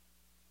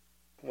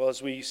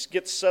As we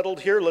get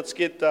settled here, let's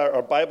get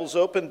our Bibles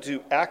open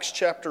to Acts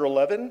chapter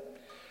 11.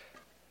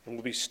 And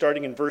we'll be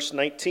starting in verse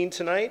 19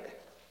 tonight.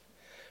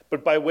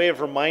 But by way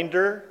of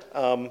reminder,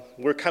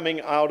 we're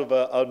coming out of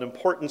an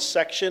important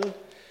section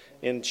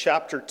in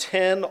chapter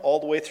 10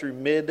 all the way through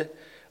mid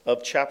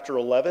of chapter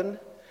 11.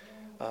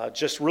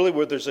 Just really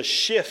where there's a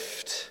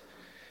shift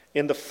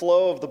in the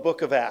flow of the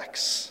book of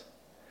Acts.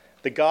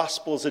 The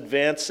gospel is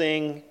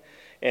advancing.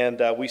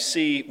 And we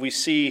see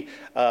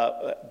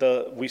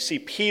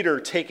Peter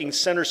taking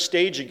center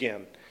stage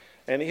again,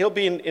 and he'll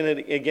be in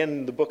it again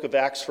in the book of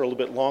Acts for a little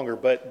bit longer.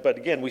 But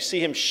again, we see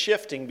him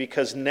shifting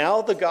because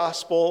now the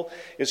gospel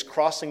is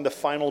crossing the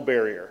final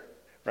barrier.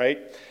 Right?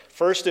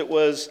 First, it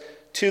was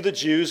to the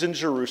Jews in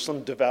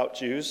Jerusalem, devout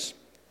Jews.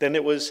 Then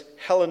it was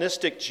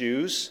Hellenistic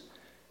Jews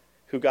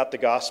who got the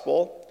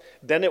gospel.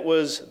 Then it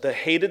was the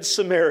hated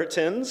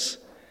Samaritans.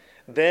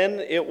 Then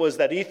it was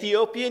that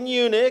Ethiopian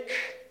eunuch.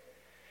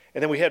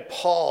 And then we had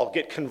Paul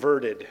get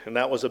converted, and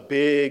that was a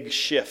big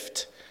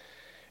shift.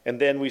 And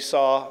then we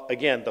saw,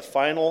 again, the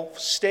final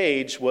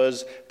stage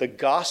was the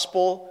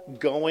gospel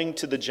going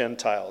to the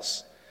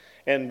Gentiles.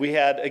 And we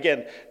had,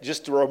 again,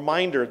 just a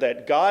reminder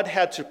that God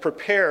had to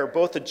prepare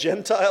both the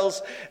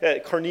Gentiles.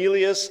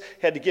 Cornelius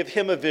had to give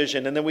him a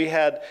vision. And then we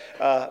had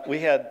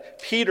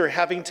Peter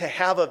having to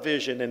have a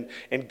vision,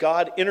 and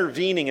God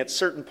intervening at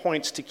certain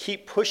points to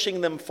keep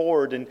pushing them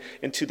forward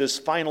into this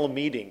final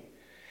meeting.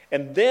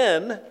 And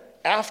then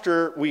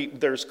after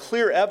there's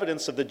clear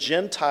evidence of the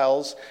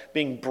Gentiles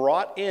being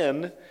brought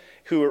in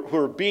who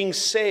are being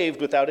saved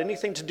without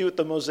anything to do with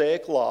the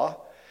Mosaic law,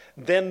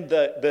 then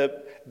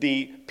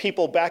the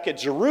people back at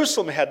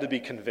Jerusalem had to be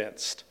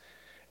convinced.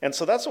 And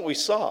so that's what we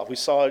saw. We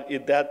saw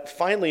that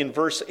finally in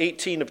verse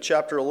 18 of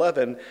chapter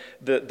 11,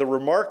 the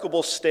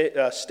remarkable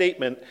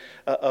statement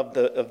of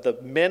the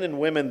men and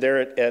women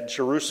there at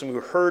Jerusalem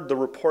who heard the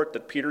report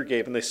that Peter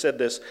gave. And they said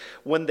this: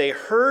 when they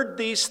heard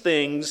these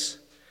things,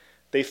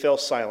 they fell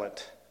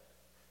silent.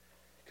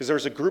 Because there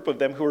was a group of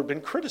them who had been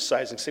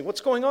criticizing, saying,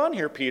 "What's going on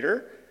here,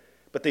 Peter?"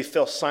 But they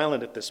fell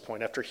silent at this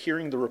point after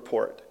hearing the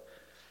report.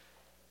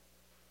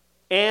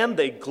 And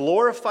they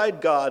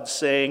glorified God,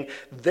 saying,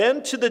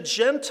 "Then to the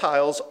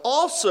Gentiles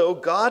also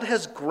God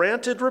has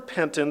granted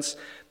repentance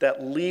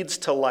that leads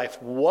to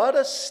life." What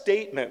a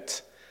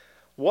statement.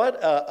 What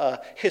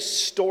a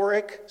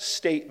historic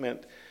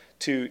statement.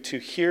 To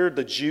hear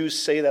the Jews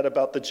say that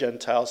about the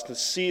Gentiles, to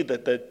see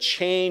that the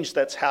change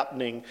that's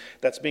happening,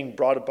 that's being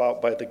brought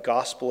about by the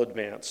gospel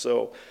advance.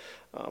 So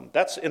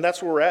that's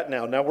where we're at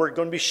now. Now we're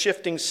going to be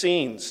shifting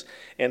scenes,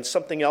 and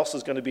something else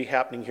is going to be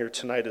happening here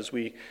tonight as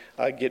we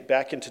get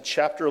back into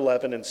chapter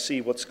 11 and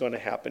see what's going to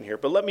happen here.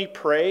 But let me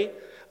pray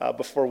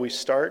before we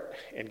start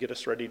and get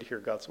us ready to hear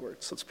God's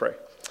words. Let's pray.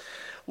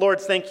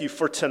 Lord, thank you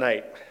for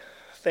tonight.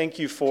 Thank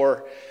you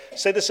for,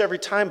 say this every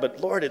time,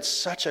 but Lord, it's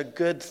such a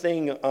good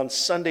thing on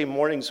Sunday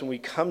mornings when we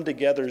come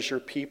together as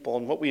your people,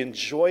 and what we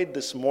enjoyed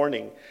this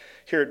morning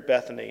here at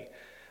Bethany,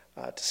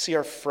 to see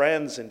our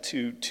friends and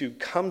to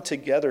come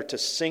together to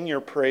sing your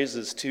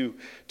praises, to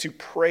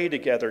pray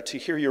together, to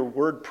hear your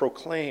word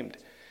proclaimed.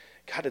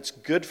 God, it's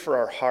good for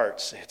our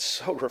hearts. It's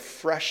so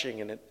refreshing,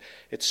 and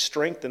it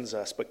strengthens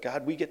us. But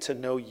God, we get to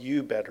know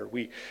you better.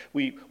 We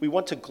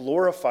want to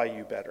glorify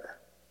you better.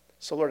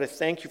 So, Lord, I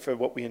thank you for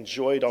what we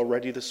enjoyed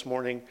already this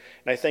morning,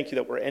 and I thank you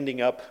that we're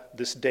ending up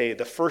this day,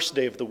 the first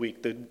day of the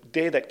week, the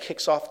day that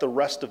kicks off the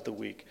rest of the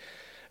week.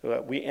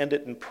 We end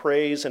it in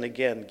praise and,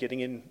 again,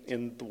 getting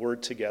in the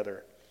Word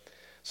together.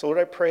 So, Lord,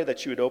 I pray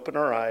that you would open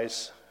our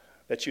eyes,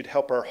 that you'd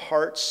help our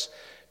hearts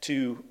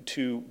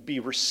to be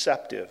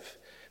receptive,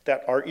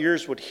 that our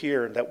ears would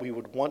hear, and that we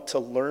would want to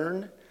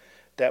learn,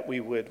 that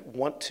we would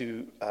want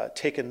to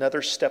take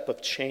another step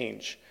of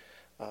change,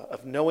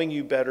 of knowing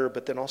you better,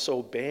 but then also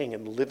obeying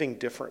and living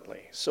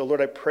differently. So,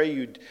 Lord, I pray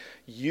you'd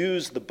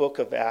use the book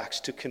of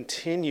Acts to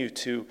continue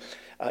to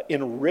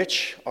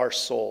enrich our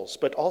souls,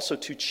 but also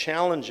to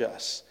challenge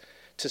us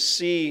to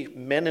see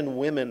men and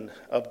women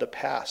of the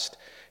past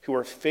who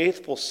are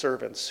faithful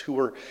servants, who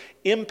were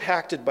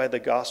impacted by the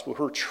gospel,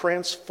 who were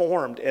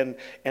transformed,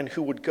 and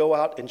who would go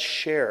out and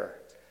share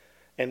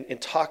and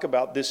talk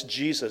about this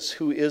Jesus,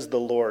 who is the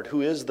Lord,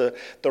 who is the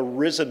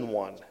risen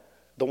one,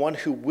 the one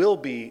who will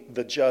be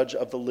the judge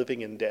of the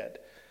living and dead.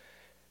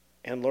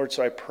 And Lord,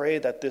 so I pray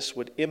that this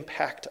would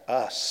impact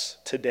us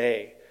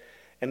today,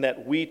 and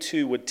that we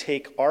too would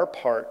take our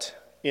part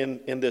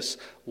in this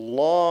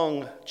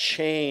long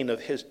chain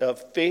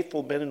of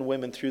faithful men and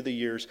women through the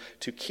years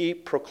to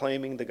keep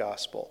proclaiming the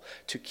gospel,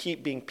 to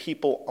keep being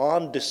people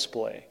on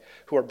display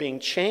who are being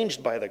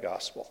changed by the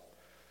gospel.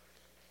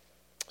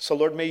 So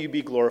Lord, may you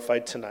be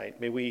glorified tonight.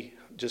 May we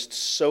just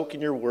soak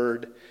in your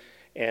word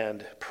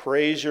and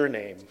praise your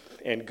name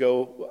and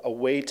go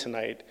away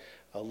tonight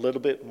a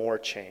little bit more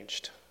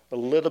changed, a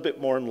little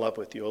bit more in love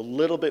with you, a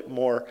little bit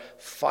more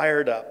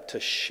fired up to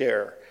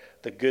share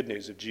the good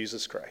news of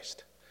Jesus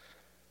Christ.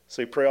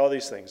 So we pray all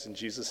these things in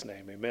Jesus'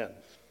 name, amen.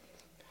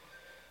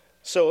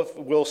 So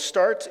we'll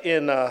start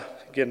in,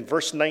 again,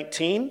 verse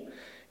 19,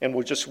 and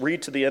we'll just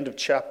read to the end of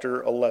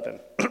chapter 11.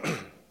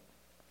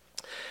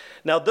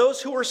 Now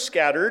those who were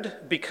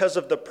scattered because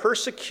of the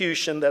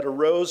persecution that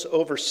arose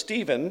over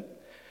Stephen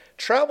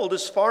traveled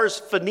as far as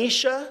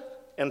Phoenicia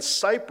and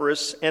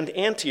Cyprus and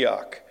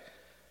Antioch,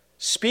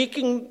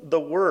 speaking the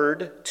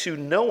word to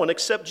no one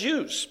except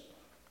Jews.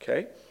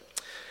 Okay?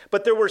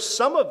 But there were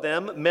some of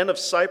them, men of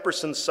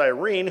Cyprus and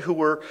Cyrene,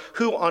 who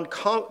on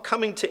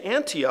coming to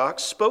Antioch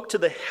spoke to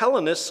the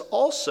Hellenists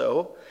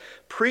also,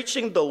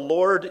 preaching the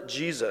Lord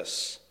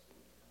Jesus.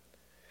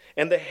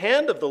 And the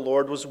hand of the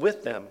Lord was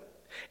with them,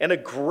 and a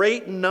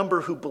great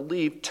number who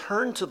believed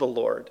turned to the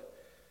Lord.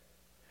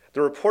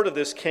 The report of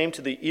this came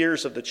to the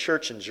ears of the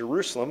church in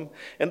Jerusalem,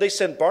 and they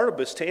sent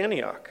Barnabas to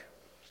Antioch.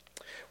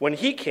 When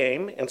he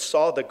came and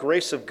saw the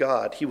grace of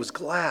God, he was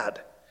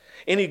glad,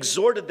 and he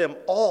exhorted them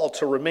all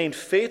to remain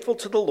faithful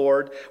to the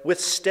Lord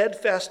with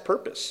steadfast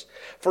purpose,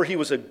 for he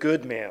was a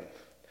good man,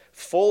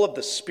 full of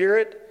the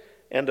Spirit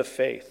and of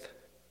faith.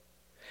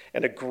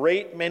 And a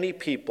great many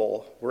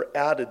people were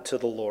added to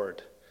the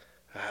Lord.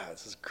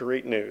 This is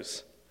great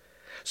news.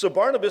 So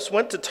Barnabas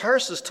went to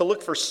Tarsus to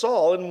look for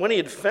Saul, and when he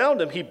had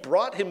found him, he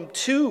brought him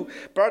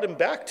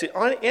back to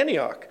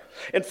Antioch.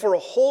 And for a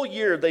whole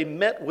year they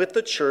met with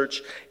the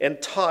church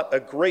and taught a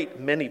great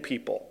many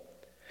people.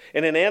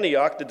 And in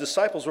Antioch the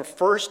disciples were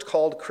first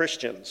called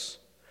Christians.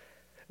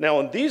 Now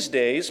in these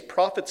days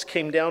prophets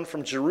came down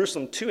from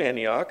Jerusalem to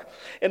Antioch,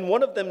 and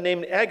one of them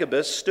named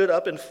Agabus stood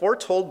up and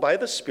foretold by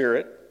the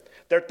Spirit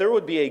that there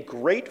would be a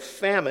great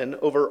famine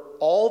over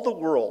all the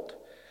world.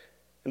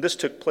 And this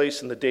took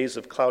place in the days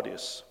of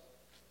Claudius.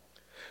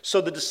 So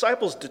the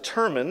disciples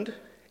determined,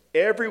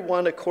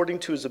 everyone according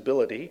to his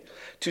ability,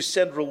 to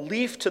send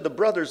relief to the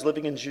brothers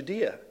living in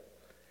Judea.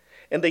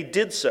 And they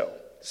did so,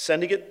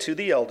 sending it to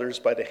the elders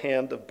by the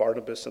hand of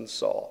Barnabas and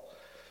Saul.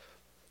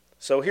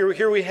 So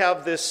here we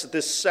have this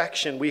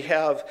section. We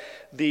have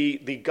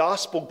the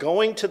gospel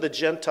going to the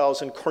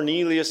Gentiles and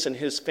Cornelius and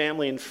his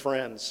family and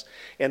friends.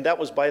 And that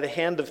was by the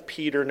hand of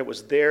Peter, and it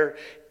was there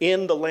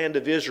in the land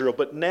of Israel.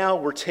 But now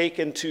we're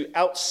taken to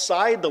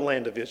outside the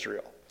land of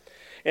Israel.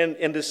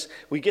 And this,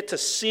 we get to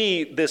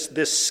see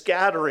this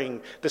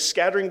scattering, the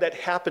scattering that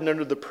happened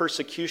under the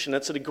persecution.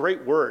 That's a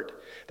great word.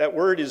 That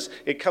word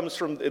it comes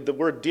from the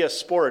word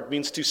diaspora. It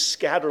means to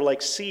scatter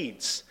like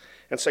seeds.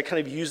 And so I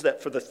kind of use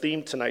that for the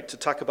theme tonight, to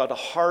talk about a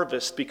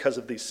harvest because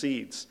of these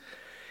seeds.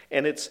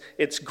 And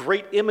it's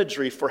great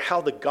imagery for how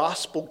the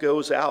gospel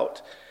goes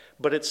out,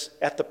 but it's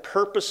at the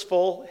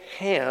purposeful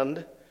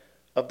hand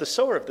of the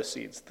sower of the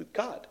seeds,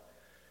 God.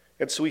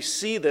 And so we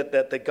see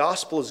that the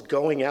gospel is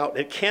going out.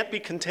 It can't be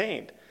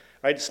contained,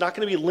 right? It's not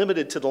going to be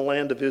limited to the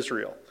land of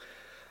Israel.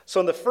 So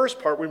in the first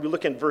part, when we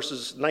look in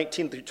verses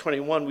 19 through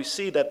 21, we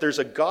see that there's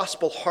a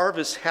gospel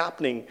harvest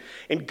happening.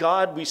 In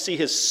God, we see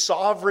his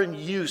sovereign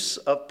use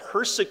of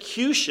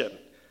persecution,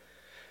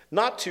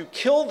 not to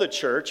kill the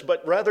church,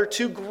 but rather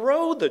to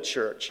grow the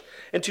church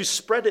and to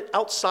spread it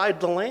outside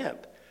the land.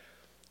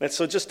 And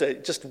so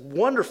just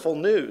wonderful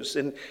news.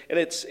 And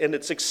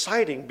it's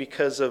exciting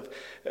because of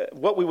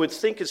what we would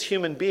think as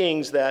human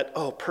beings that,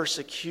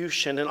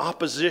 persecution and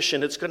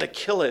opposition, it's going to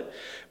kill it.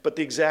 But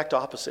the exact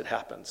opposite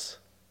happens.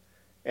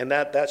 And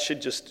that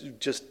should just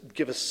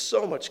give us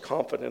so much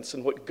confidence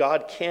in what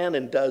God can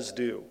and does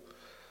do.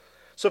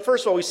 So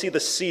first of all, we see the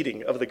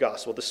seeding of the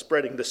gospel, the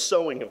spreading, the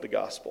sowing of the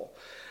gospel.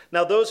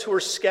 Now those who were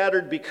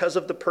scattered because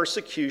of the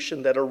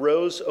persecution that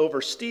arose over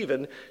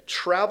Stephen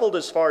traveled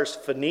as far as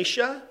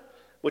Phoenicia,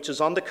 which is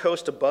on the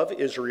coast above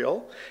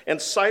Israel,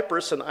 and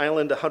Cyprus, an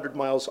island 100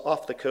 miles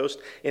off the coast,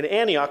 and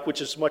Antioch,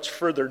 which is much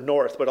further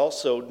north, but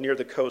also near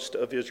the coast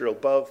of Israel,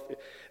 above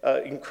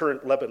in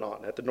current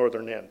Lebanon at the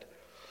northern end.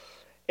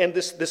 And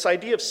this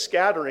idea of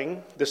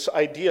scattering, this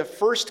idea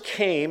first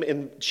came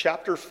in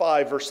chapter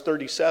 5, verse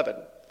 37,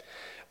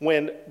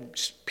 when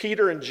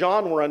Peter and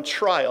John were on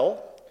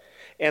trial,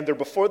 and they're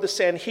before the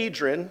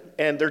Sanhedrin,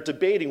 and they're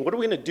debating, what are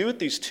we going to do with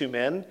these two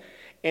men?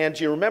 And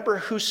do you remember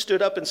who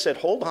stood up and said,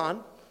 hold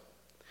on,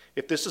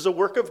 if this is a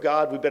work of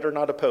God, we better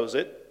not oppose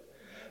it?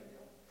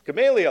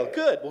 Gamaliel,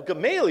 good. Well,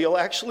 Gamaliel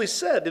actually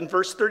said in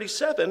verse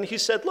 37, he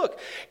said, look,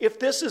 if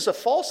this is a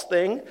false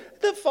thing,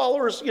 the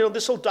followers,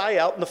 this will die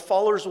out and the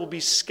followers will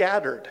be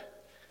scattered.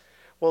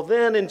 Well,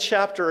 then in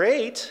chapter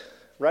 8,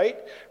 right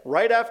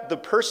after the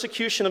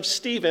persecution of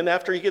Stephen,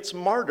 after he gets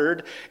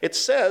martyred, it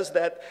says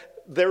that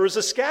there was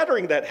a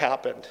scattering that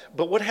happened.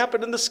 But what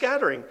happened in the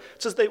scattering?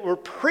 It says they were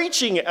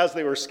preaching as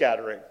they were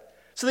scattering.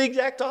 So the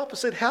exact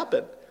opposite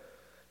happened.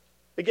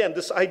 Again,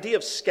 this idea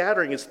of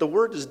scattering, the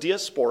word is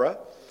diaspora.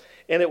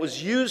 And it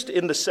was used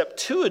in the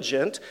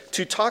Septuagint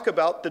to talk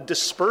about the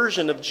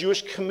dispersion of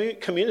Jewish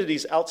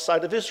communities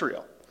outside of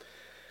Israel.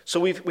 So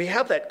we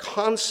have that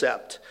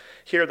concept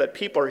here that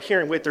people are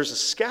hearing, wait, there's a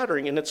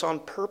scattering, and it's on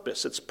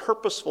purpose. It's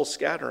purposeful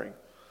scattering.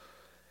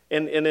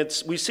 And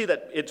we see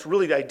that it's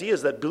really the idea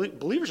is that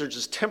believers are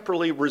just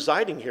temporarily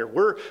residing here.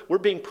 We're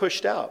being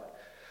pushed out.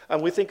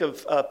 And we think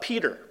of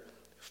Peter,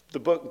 the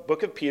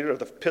book of Peter, or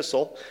the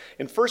epistle.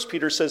 In 1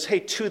 Peter says, hey,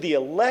 to the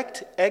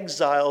elect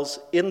exiles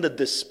in the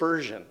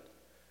dispersion.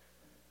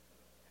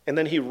 And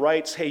then he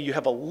writes, hey, you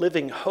have a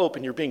living hope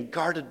and you're being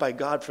guarded by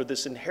God for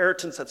this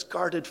inheritance that's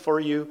guarded for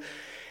you.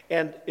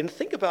 And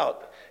think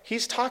about,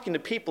 he's talking to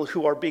people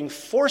who are being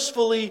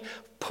forcefully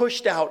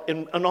pushed out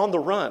and on the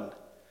run.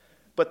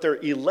 But they're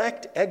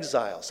elect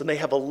exiles, and they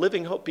have a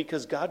living hope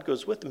because God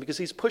goes with them, because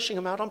he's pushing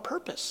them out on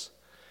purpose.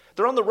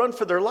 They're on the run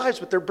for their lives,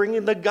 but they're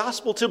bringing the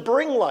gospel to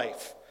bring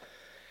life.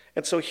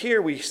 And so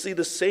here we see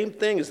the same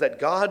thing, is that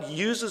God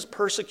uses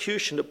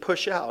persecution to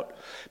push out.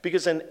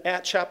 Because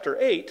at chapter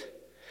 8,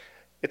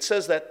 it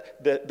says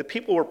that the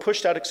people were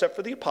pushed out except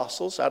for the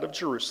apostles out of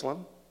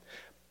Jerusalem.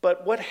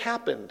 But what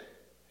happened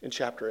in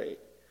chapter 8?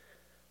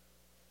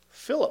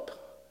 Philip.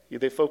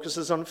 They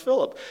focuses on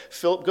Philip.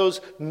 Philip goes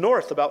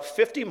north about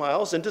 50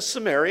 miles into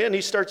Samaria, and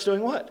he starts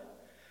doing what?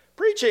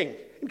 Preaching.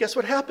 And guess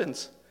what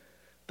happens?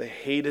 The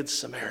hated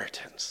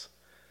Samaritans,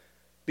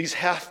 these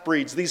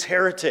half-breeds, these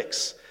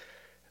heretics,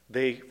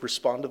 they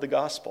respond to the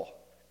gospel.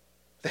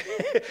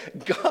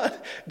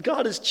 God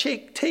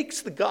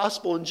takes the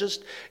gospel and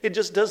just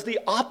does the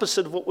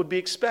opposite of what would be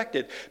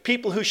expected.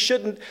 People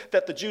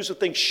that the Jews would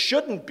think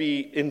shouldn't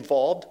be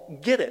involved,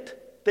 get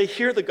it. They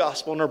hear the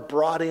gospel and are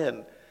brought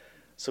in.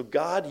 So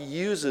God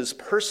uses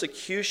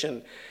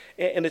persecution,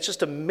 and it's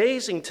just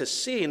amazing to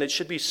see, and it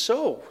should be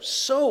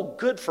so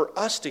good for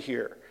us to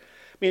hear.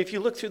 I mean, if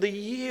you look through the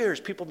years,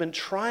 people have been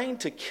trying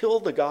to kill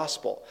the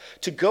gospel,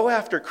 to go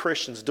after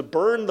Christians, to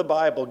burn the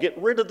Bible, get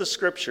rid of the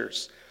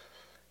scriptures.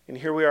 And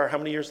here we are, how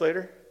many years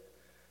later?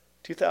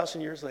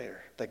 2,000 years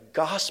later. The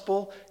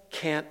gospel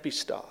can't be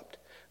stopped.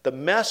 The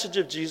message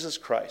of Jesus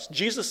Christ.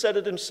 Jesus said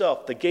it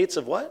himself, the gates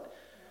of what?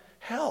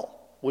 Hell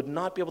would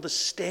not be able to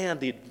stand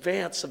the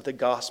advance of the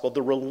gospel,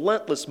 the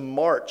relentless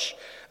march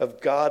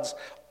of God's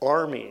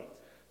army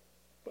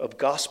of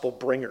gospel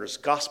bringers,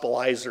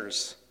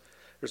 gospelizers.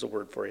 There's a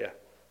word for you.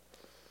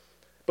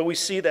 But we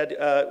see that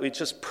it's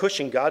just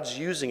pushing, God's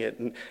using it.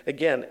 And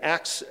again,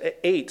 Acts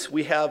 8,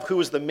 we have who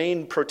was the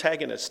main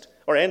protagonist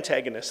or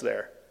antagonist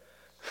there?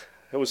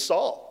 It was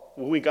Saul,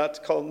 when we got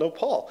to know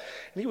Paul.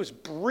 And he was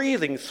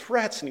breathing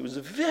threats, and he was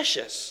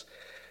vicious.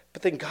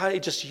 But then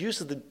God just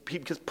uses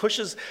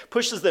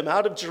pushes them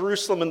out of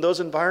Jerusalem and those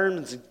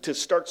environments to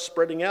start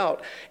spreading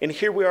out. And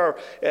here we are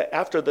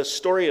after the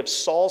story of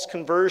Saul's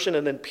conversion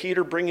and then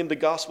Peter bringing the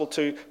gospel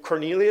to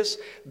Cornelius.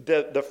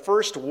 The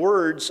first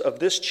words of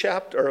this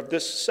chapter, or of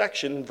this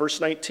section, verse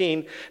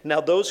 19,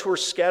 now those who were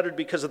scattered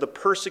because of the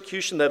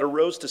persecution that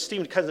arose to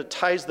Stephen, kind of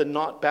ties the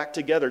knot back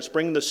together. It's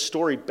bringing the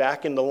story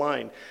back into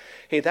line.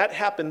 Hey, that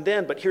happened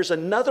then, but here's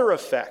another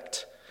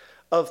effect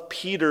of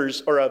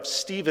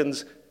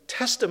Stephen's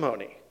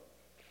testimony.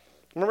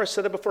 Remember I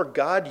said it before,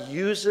 God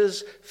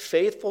uses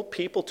faithful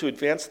people to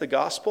advance the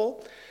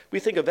gospel. We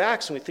think of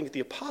Acts and we think of the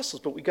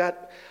apostles, but we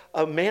got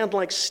a man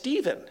like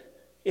Stephen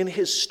in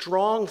his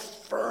strong,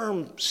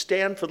 firm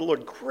stand for the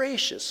Lord,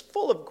 gracious,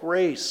 full of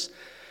grace.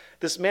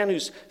 This man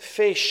whose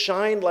face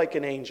shined like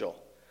an angel,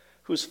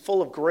 who's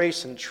full of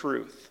grace and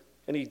truth.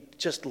 And he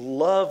just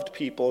loved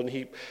people, and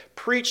he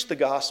preached the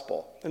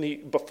gospel.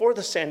 And before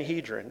the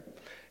Sanhedrin,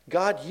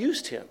 God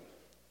used him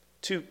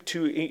to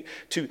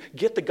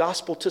get the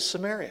gospel to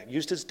Samaria,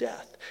 used his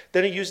death.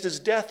 Then he used his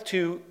death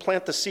to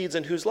plant the seeds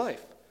in whose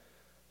life?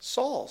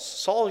 Saul's.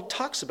 Saul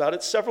talks about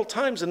it several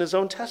times in his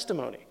own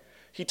testimony.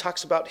 He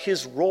talks about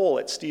his role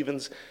at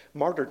Stephen's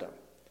martyrdom.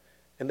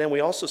 And then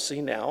we also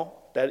see now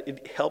that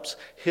it helps,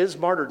 his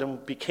martyrdom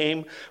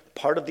became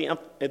part of the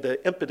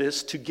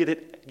impetus to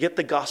get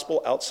the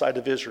gospel outside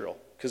of Israel,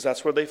 because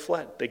that's where they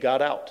fled. They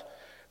got out.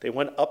 They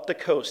went up the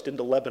coast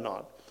into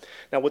Lebanon.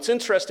 Now what's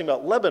interesting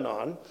about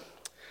Lebanon,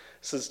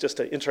 this is just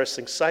an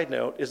interesting side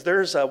note, is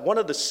there's one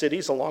of the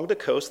cities along the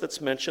coast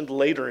that's mentioned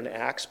later in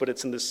Acts, but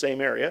it's in the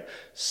same area,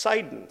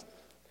 Sidon.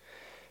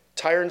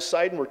 Tyre and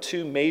Sidon were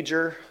two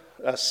major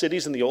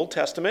cities in the Old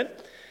Testament,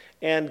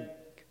 and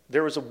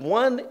there was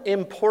one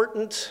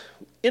important,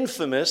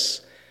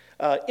 infamous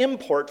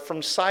import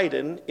from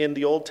Sidon in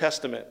the Old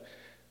Testament.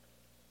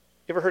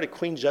 You ever heard of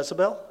Queen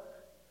Jezebel?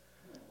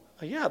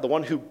 Yeah, the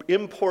one who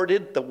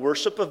imported the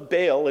worship of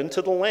Baal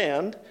into the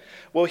land.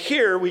 Well,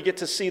 here we get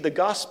to see the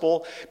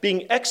gospel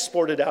being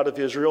exported out of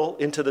Israel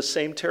into the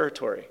same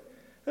territory.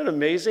 Isn't that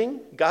amazing?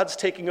 God's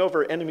taking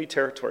over enemy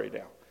territory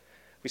now.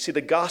 We see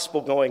the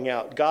gospel going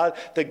out.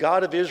 The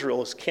God of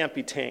Israel can't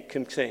be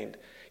contained.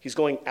 He's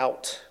going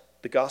out.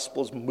 The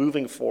gospel is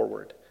moving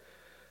forward.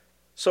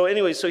 So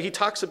anyway, he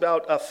talks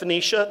about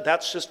Phoenicia.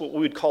 That's just what we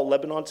would call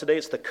Lebanon today.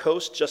 It's the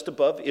coast just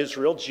above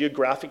Israel.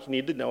 Geographic, you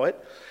need to know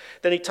it.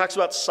 Then he talks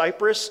about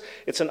Cyprus.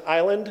 It's an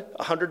island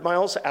 100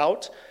 miles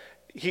out.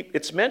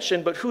 It's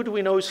mentioned, but who do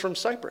we know is from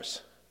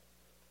Cyprus?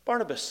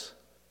 Barnabas.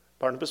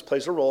 Barnabas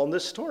plays a role in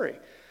this story,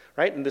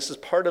 right? And this is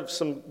part of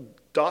some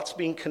dots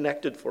being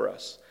connected for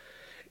us.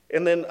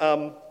 And then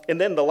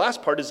the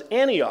last part is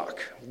Antioch,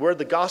 where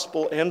the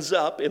gospel ends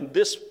up in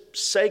this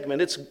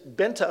segment. It's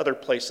been to other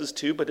places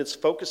too, but it's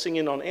focusing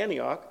in on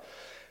Antioch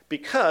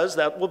because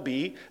that will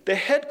be the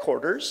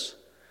headquarters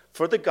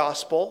for the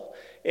gospel,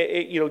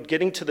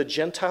 getting to the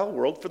Gentile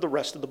world for the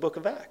rest of the book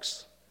of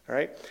Acts. All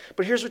right?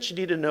 But here's what you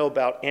need to know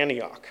about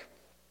Antioch.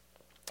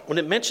 When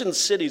it mentions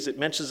cities, it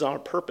mentions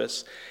on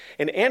purpose.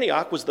 And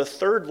Antioch was the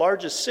third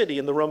largest city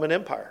in the Roman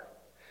Empire.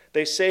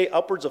 They say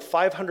upwards of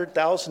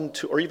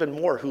 500,000 or even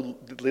more who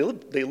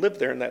they lived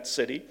there in that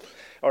city,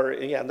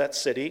 in that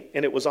city,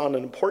 and it was on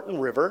an important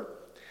river.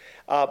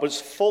 It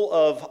was full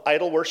of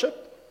idol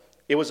worship.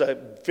 It was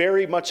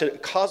very much a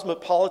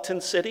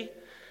cosmopolitan city.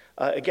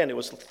 Again, it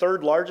was the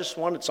third largest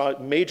one. It's a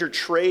major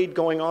trade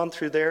going on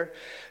through there.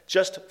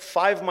 Just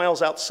 5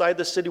 miles outside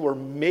the city were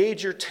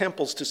major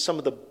temples to some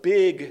of the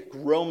big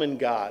Roman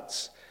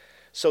gods.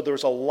 So there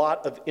was a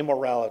lot of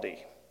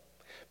immorality.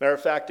 Matter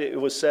of fact, it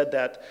was said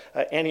that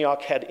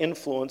Antioch had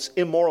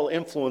immoral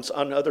influence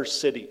on other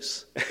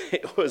cities.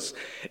 It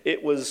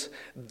was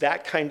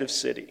that kind of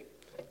city.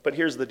 But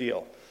here's the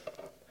deal.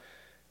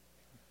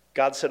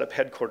 God set up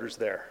headquarters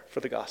there for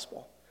the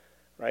gospel,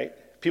 right?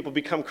 People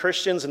become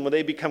Christians, and when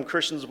they become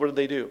Christians, what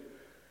do?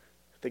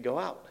 They go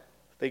out.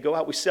 They go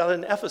out. We see that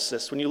in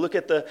Ephesus. When you look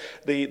at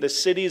the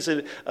cities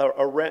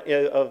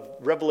of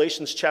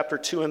Revelations chapter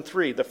 2 and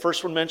 3, the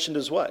first one mentioned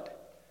is what?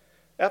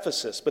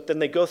 Ephesus. But then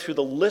they go through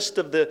the list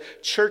of the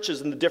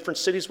churches in the different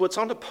cities. Well, it's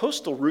on a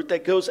postal route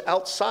that goes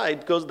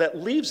outside, that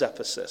leaves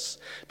Ephesus,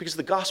 because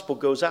the gospel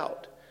goes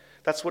out.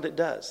 That's what it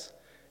does.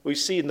 We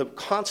see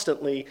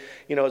constantly,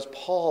 as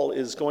Paul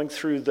is going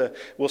through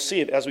we'll see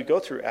it as we go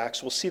through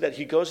Acts, we'll see that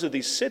he goes to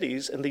these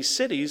cities, and these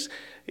cities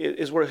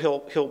is where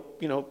he'll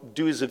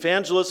do his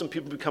evangelism,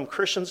 people become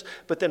Christians,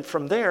 but then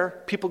from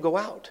there, people go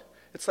out.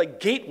 It's like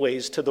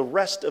gateways to the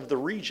rest of the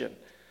region.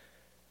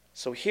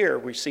 So here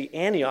we see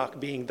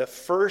Antioch being the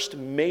first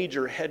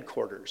major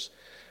headquarters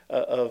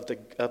of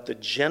the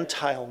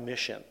Gentile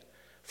mission.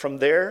 From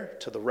there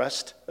to the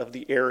rest of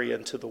the area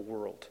and to the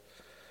world.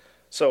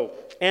 So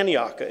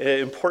Antioch, an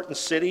important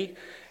city,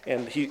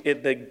 and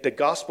the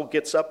gospel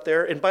gets up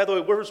there. And by the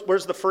way,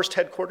 where's the first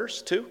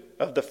headquarters too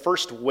of the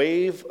first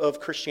wave of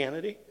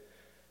Christianity?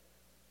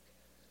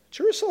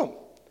 Jerusalem.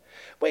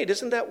 Wait,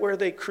 isn't that where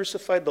they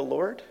crucified the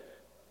Lord?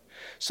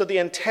 So the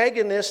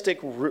antagonistic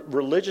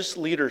religious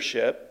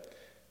leadership,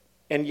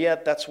 and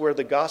yet that's where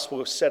the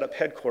gospel set up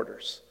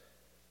headquarters.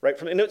 Right?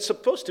 And it's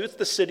supposed to. It's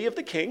the city of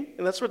the king,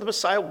 and that's where the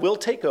Messiah will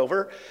take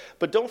over.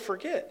 But don't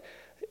forget,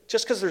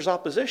 just because there's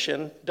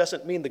opposition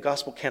doesn't mean the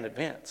gospel can't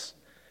advance.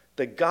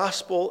 The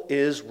gospel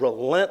is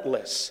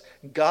relentless.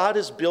 God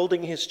is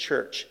building his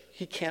church.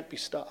 He can't be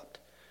stopped.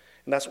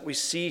 And that's what we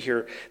see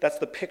here. That's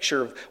the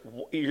picture of,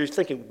 you're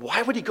thinking,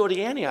 why would he go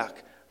to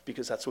Antioch?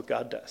 Because that's what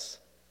God does.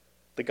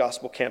 The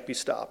gospel can't be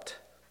stopped.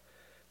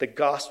 The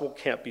gospel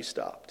can't be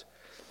stopped.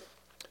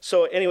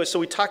 So anyway,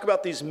 we talk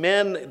about these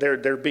men.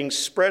 They're being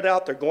spread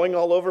out. They're going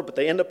all over, but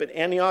they end up at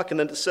Antioch. And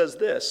then it says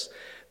this,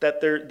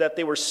 that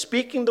they were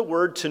speaking the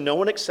word to no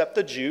one except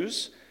the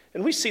Jews.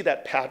 And we see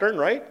that pattern,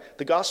 right?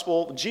 The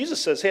gospel,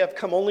 Jesus says, hey, I've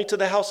come only to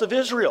the house of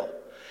Israel.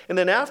 And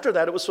then after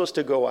that, it was supposed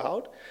to go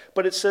out.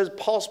 But it says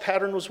Paul's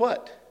pattern was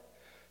what?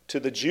 To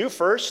the Jew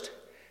first,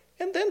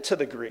 and then to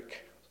the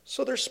Greek.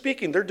 So they're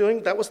speaking.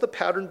 That was the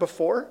pattern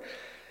before.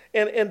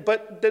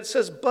 But it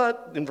says,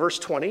 but, in verse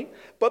 20,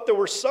 but there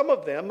were some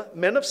of them,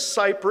 men of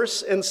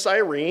Cyprus and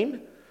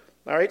Cyrene.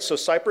 All right, so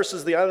Cyprus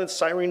is the island,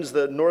 Cyrene is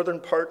the northern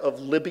part of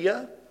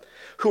Libya,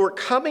 who were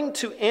coming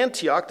to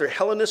Antioch. They're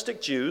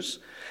Hellenistic Jews.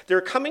 They're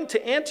coming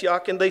to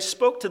Antioch, and they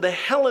spoke to the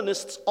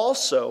Hellenists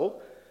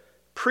also,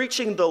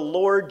 preaching the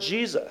Lord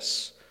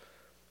Jesus.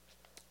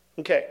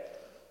 Okay,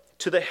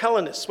 to the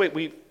Hellenists. Wait,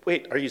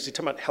 are you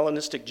talking about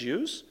Hellenistic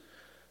Jews?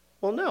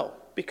 Well, no,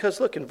 because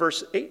look, in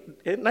verse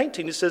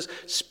 19, it says,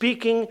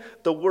 speaking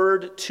the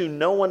word to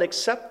no one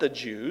except the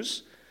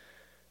Jews.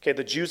 Okay,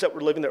 the Jews that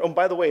were living there. Oh,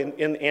 by the way,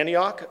 in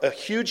Antioch, a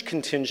huge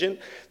contingent.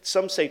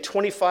 Some say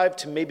 25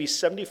 to maybe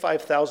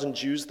 75,000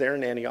 Jews there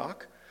in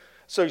Antioch.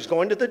 So he's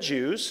going to the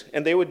Jews,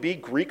 and they would be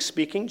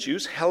Greek-speaking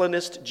Jews,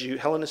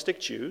 Hellenistic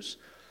Jews.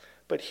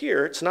 But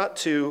here, it's not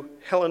to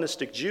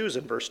Hellenistic Jews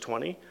in verse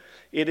 20.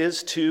 It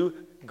is to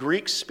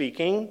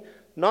Greek-speaking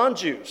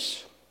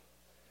non-Jews.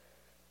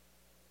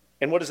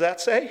 And what does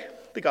that say?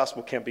 The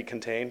gospel can't be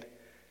contained.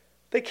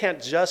 They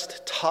can't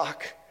just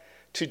talk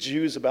to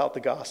Jews about the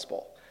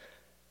gospel.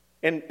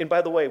 And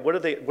by the way, what are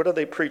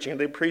they preaching? Are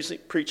they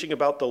preaching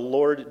about the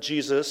Lord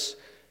Jesus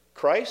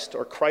Christ,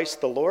 or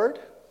Christ the Lord?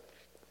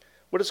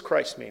 What does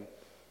Christ mean?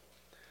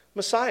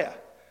 Messiah.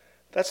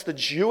 That's the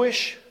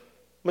Jewish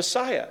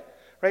Messiah,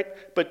 right?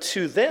 But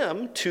to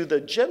them, to the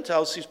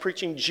Gentiles, he's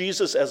preaching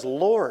Jesus as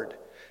Lord,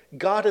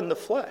 God in the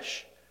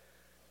flesh.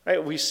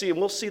 Right? We'll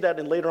see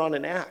that later on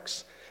in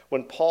Acts.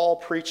 When Paul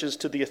preaches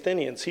to the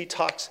Athenians,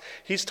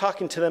 he's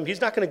talking to them.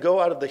 He's not going to go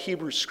out of the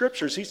Hebrew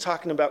scriptures. He's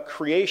talking about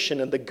creation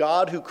and the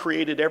God who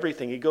created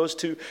everything. He goes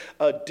to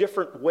a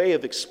different way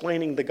of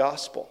explaining the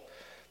gospel.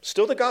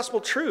 Still the gospel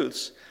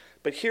truths,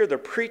 but here they're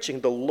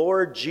preaching the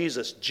Lord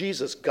Jesus,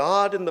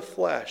 God in the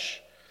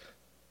flesh.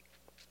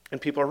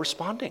 And people are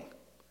responding.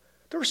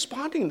 They're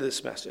responding to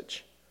this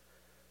message.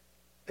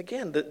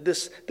 Again,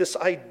 this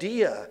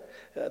idea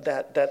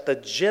that the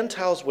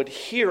Gentiles would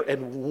hear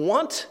and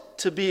want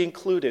to be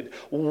included,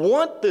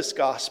 want this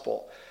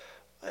gospel.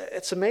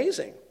 It's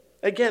amazing.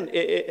 Again,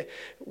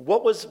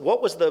 what was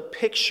the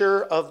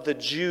picture of the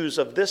Jews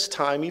of this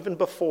time, even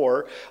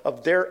before,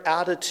 of their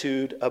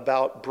attitude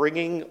about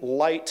bringing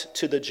light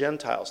to the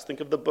Gentiles? Think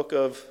of the book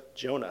of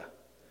Jonah.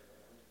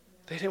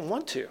 They didn't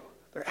want to.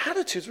 Their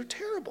attitudes were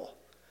terrible.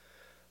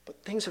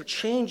 But things are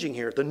changing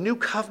here. The new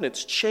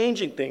covenant's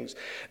changing things.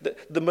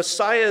 The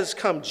Messiah has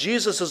come.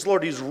 Jesus is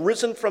Lord. He's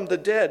risen from the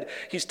dead.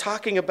 He's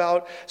talking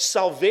about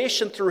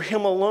salvation through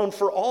him alone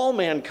for all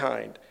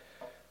mankind.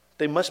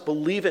 They must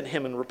believe in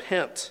him and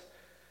repent.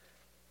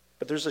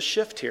 But there's a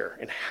shift here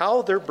in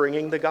how they're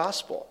bringing the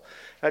gospel.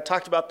 I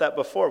talked about that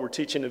before. We're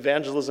teaching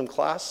evangelism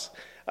class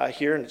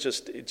here, and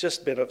it's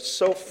just been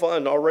so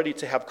fun already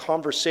to have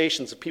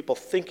conversations of people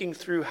thinking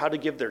through how to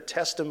give their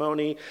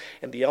testimony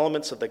and the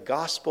elements of the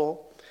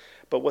gospel.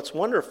 But what's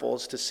wonderful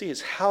is to see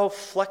is how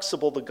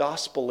flexible the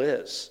gospel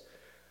is.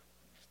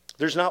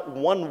 There's not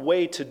one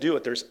way to do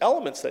it. There's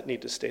elements that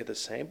need to stay the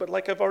same, but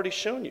like I've already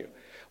shown you,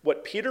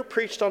 what Peter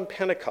preached on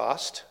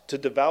Pentecost to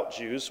devout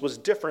Jews was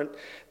different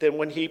than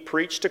when he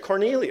preached to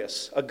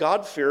Cornelius, a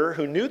God-fearer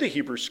who knew the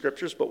Hebrew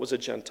Scriptures but was a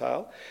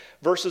Gentile,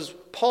 versus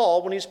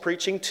Paul when he's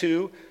preaching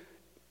to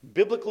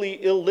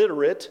biblically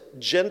illiterate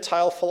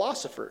Gentile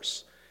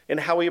philosophers and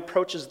how he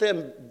approaches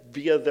them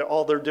via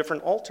all their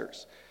different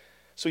altars.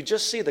 So we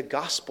just see the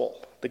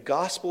gospel. The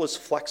gospel is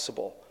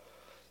flexible.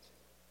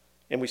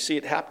 And we see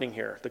it happening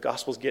here. The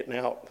gospel's getting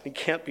out. It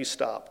can't be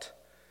stopped.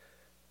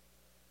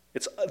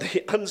 It's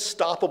the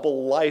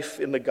unstoppable life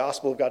in the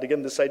gospel of God.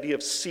 Again, this idea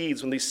of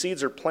seeds. When these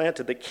seeds are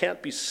planted, they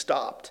can't be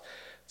stopped.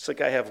 It's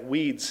like I have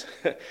weeds.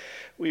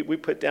 We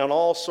put down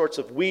all sorts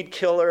of weed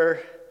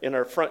killer in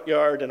our front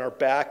yard and our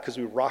back because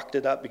we rocked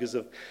it up because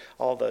of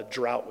all the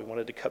drought. We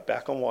wanted to cut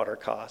back on water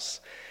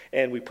costs.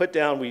 And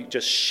we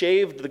just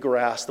shaved the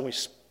grass. Then we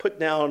put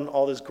down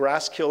all this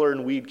grass killer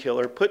and weed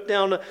killer, put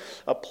down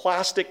a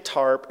plastic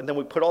tarp, and then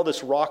we put all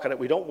this rock on it.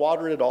 We don't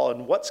water it at all.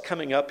 And what's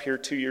coming up here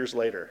 2 years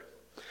later?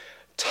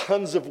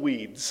 Tons of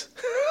weeds.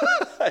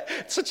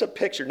 It's such a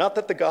picture. Not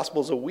that the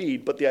gospel is a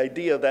weed, but the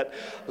idea that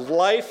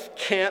life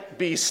can't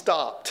be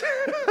stopped.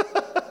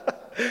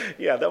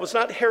 Yeah, that was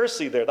not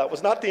heresy there. That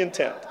was not the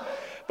intent.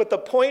 But the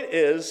point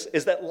is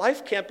that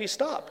life can't be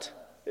stopped.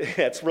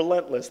 It's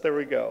relentless. There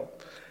we go.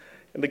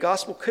 And the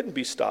gospel couldn't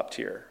be stopped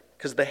here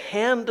because the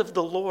hand of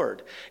the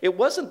Lord, it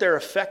wasn't their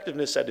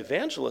effectiveness at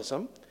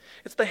evangelism.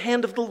 It's the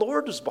hand of the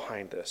Lord who's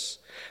behind this.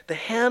 The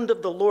hand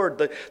of the Lord,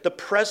 the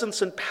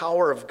presence and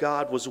power of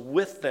God was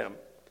with them.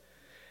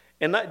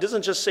 And that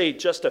doesn't just say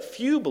just a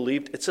few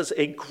believed. It says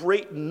a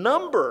great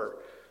number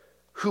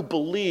who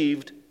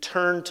believed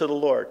turned to the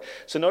Lord.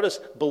 So notice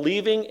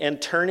believing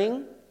and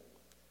turning.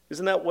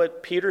 Isn't that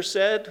what Peter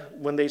said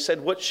when they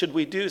said, what should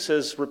we do? It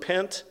says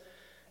repent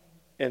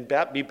and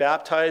be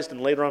baptized,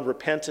 and later on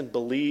repent and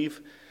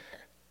believe.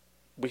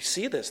 We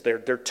see this. They're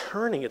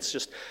turning.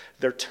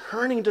 They're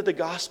turning to the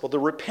gospel. They're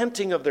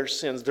repenting of their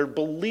sins. They're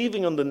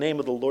believing on the name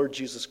of the Lord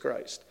Jesus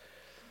Christ.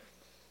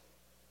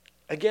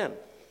 Again,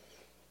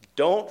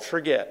 don't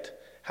forget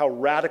how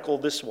radical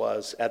this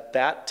was at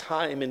that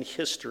time in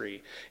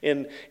history.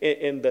 In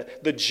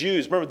the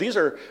Jews, remember, these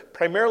are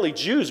primarily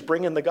Jews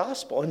bringing the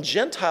gospel, and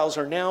Gentiles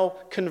are now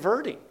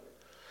converting.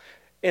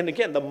 And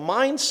again, the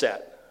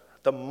mindset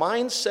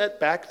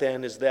back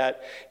then is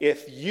that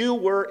if you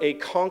were a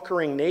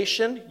conquering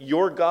nation,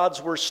 your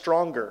gods were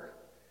stronger.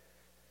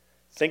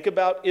 Think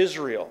about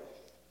Israel.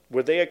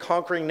 Were they a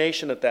conquering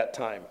nation at that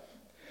time?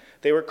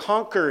 They were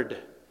conquered.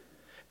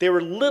 They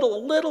were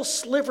little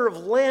sliver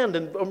of land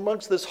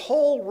amongst this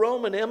whole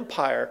Roman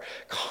Empire,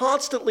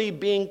 constantly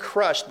being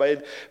crushed by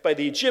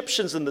the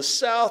Egyptians in the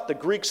south, the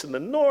Greeks in the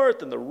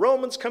north, and the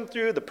Romans come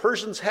through, the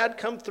Persians had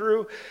come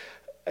through.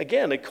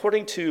 Again,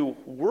 according to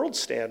world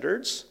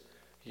standards,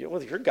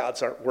 your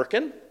gods aren't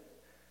working.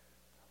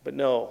 But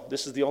no,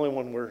 this is the only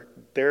one where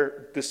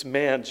this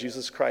man,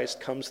 Jesus Christ,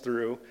 comes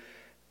through,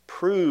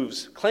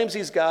 claims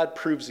he's God,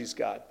 proves he's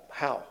God.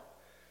 How?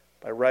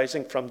 By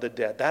rising from the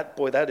dead.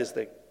 That is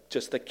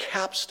just the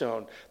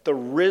capstone, the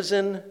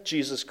risen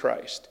Jesus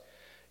Christ.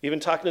 Even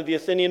talking to the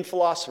Athenian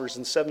philosophers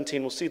in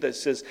 17, we'll see that it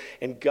says,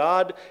 and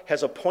God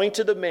has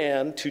appointed a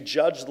man to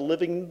judge the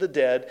living and the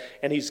dead,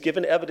 and he's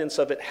given evidence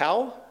of it.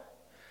 How?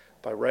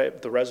 By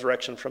the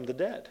resurrection from the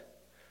dead.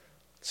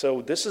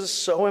 So this is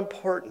so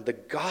important. The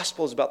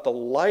gospel is about the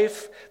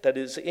life that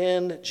is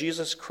in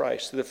Jesus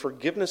Christ, the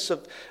forgiveness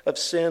of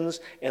sins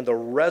and the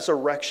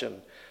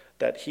resurrection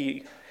that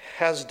he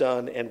has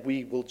done, and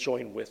we will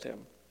join with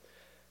him.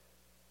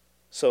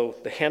 So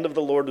the hand of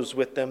the Lord was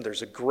with them.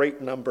 There's a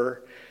great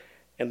number.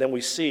 And then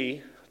we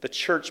see the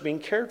church being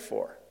cared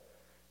for.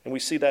 And we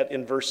see that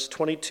in verse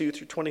 22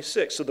 through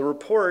 26. So the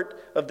report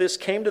of this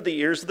came to the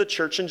ears of the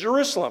church in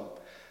Jerusalem.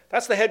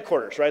 That's the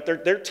headquarters, right?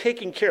 They're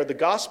taking care. The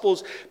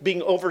gospel's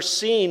being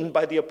overseen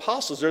by the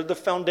apostles. They're the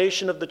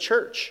foundation of the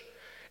church.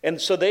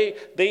 And so they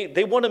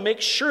want to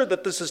make sure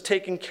that this is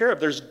taken care of.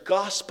 There's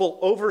gospel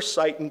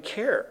oversight and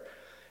care.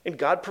 And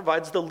God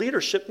provides the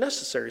leadership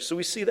necessary. So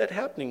we see that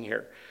happening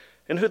here.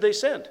 And who'd they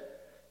send?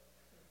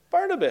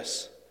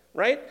 Barnabas.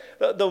 right?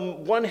 The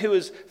one who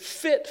is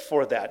fit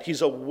for that.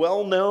 He's a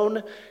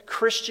well-known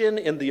Christian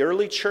in the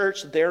early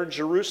church there in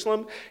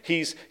Jerusalem.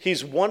 He's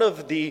one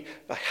of the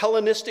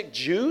Hellenistic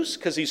Jews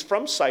because he's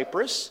from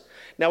Cyprus.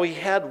 Now he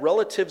had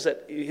relatives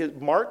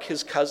Mark,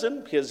 his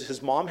cousin,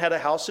 his mom had a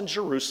house in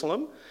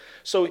Jerusalem.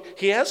 So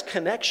he has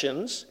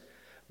connections,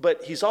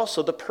 but he's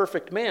also the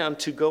perfect man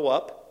to go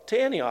up to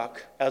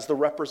Antioch as the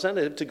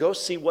representative to go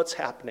see what's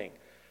happening.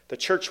 The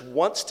church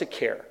wants to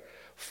care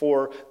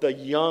for the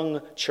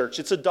young church.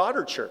 It's a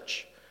daughter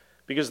church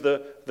because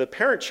the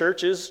parent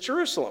church is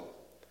Jerusalem.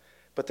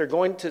 But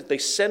they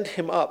send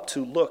him up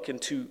to look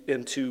and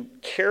to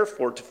care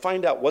for, to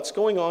find out what's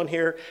going on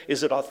here.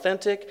 Is it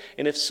authentic?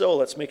 And if so,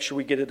 let's make sure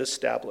we get it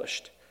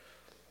established.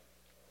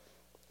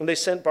 And they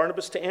sent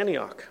Barnabas to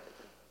Antioch.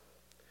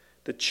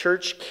 The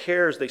church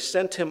cares. They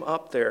sent him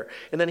up there.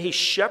 And then he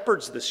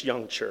shepherds this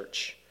young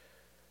church.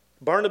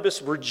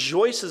 Barnabas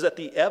rejoices at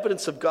the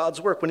evidence of God's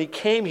work. When he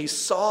came, he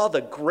saw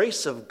the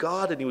grace of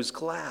God and he was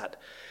glad.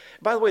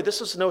 By the way,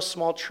 this was no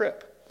small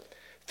trip.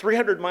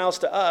 300 miles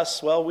to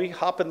us, well, we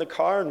hop in the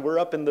car and we're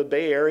up in the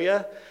Bay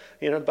Area,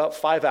 about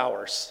 5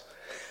 hours.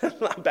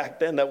 Back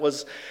then, that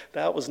was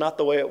not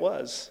the way it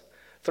was.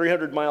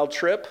 300-mile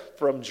trip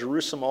from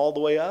Jerusalem all the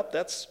way up,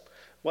 that's,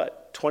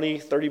 20,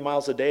 30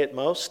 miles a day at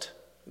most?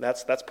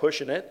 That's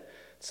pushing it.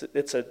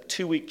 It's a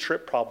 2-week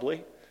trip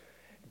probably.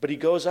 But he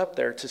goes up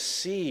there to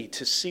see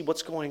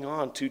what's going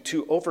on,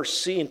 to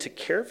oversee and to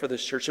care for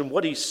this church. And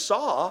what he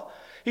saw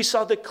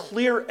the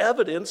clear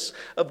evidence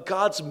of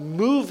God's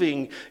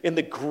moving in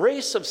the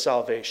grace of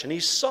salvation. He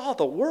saw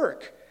the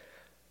work.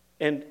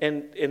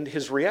 And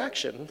his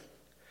reaction,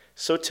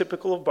 so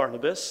typical of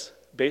Barnabas,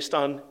 based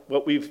on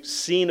what we've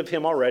seen of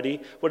him already,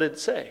 what did it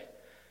say?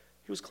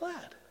 He was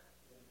glad.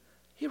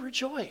 He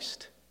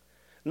rejoiced.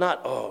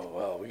 Not,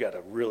 we got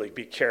to really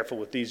be careful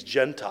with these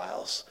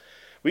Gentiles.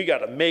 We got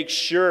to make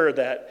sure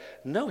that,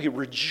 no, he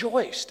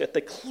rejoiced at the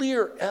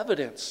clear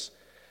evidence.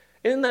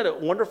 Isn't that a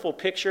wonderful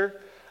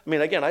picture? I mean,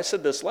 again, I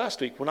said this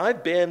last week. When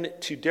I've been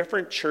to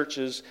different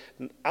churches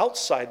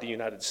outside the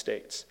United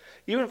States,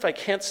 even if I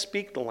can't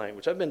speak the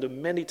language, I've been to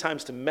many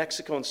times to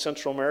Mexico and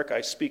Central America.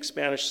 I speak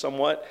Spanish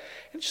somewhat.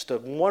 It's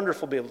just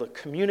wonderful to be able to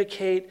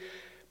communicate,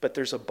 but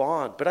there's a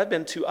bond. But I've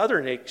been to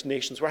other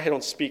nations where I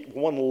don't speak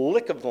one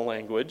lick of the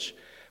language,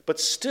 but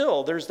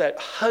still there's that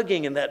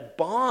hugging and that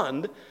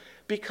bond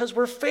because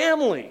we're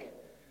family.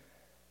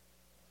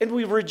 And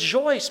we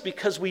rejoice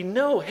because we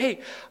know, hey,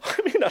 I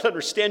may not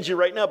understand you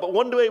right now, but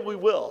one day we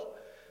will.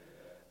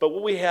 But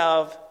what we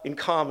have in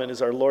common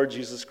is our Lord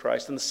Jesus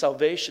Christ and the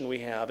salvation we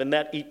have and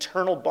that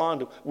eternal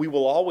bond we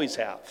will always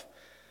have.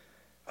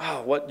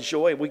 Oh, what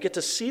joy. We get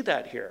to see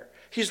that here.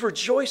 He's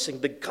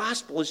rejoicing. The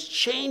gospel has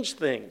changed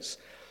things.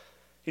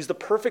 He's the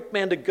perfect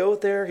man to go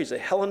there. He's a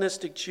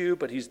Hellenistic Jew,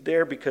 but he's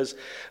there because,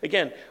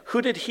 again,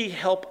 who did he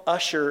help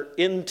usher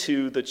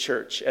into the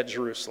church at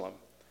Jerusalem?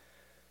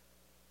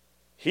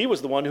 He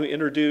was the one who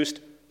introduced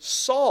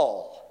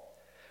Saul.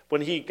 When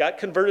he got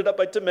converted up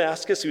by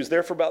Damascus, he was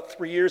there for about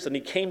 3 years, and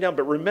he came down.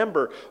 But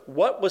remember,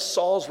 what was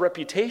Saul's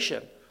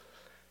reputation?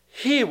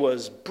 He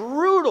was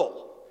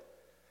brutal.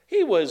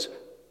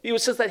 It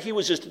says that he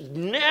was just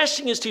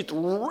gnashing his teeth,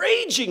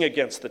 raging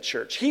against the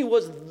church. He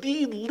was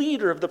the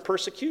leader of the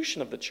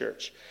persecution of the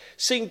church,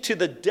 seeing to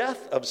the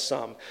death of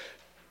some,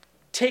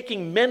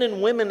 taking men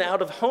and women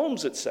out of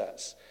homes, it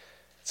says.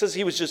 It says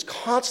he was just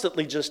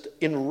constantly just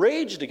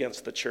enraged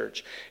against the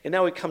church. And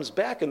now he comes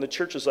back and the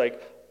church is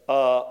like,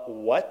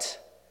 what?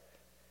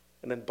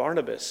 And then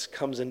Barnabas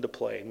comes into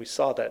play. And we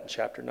saw that in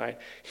chapter 9.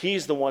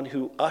 He's the one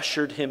who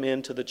ushered him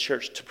into the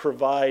church to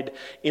provide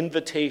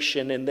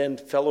invitation and then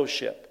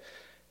fellowship.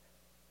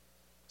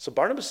 So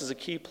Barnabas is a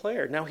key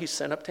player. Now he's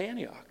sent up to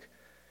Antioch.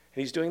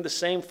 And he's doing the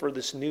same for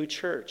this new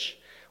church.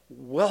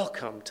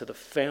 Welcome to the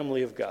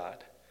family of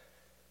God.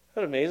 Isn't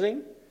that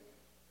amazing?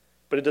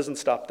 But it doesn't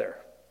stop there.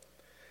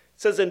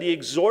 It says, and he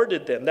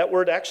exhorted them. That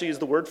word actually is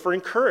the word for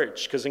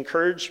encourage, because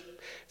encourage,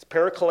 it's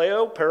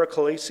parakaleo,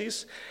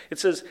 parakalesis. It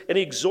says, and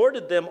he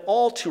exhorted them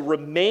all to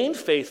remain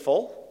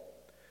faithful,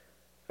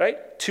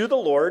 right, to the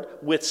Lord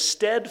with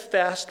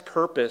steadfast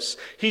purpose.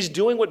 He's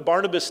doing what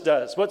Barnabas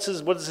does. What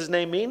does his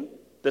name mean?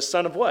 The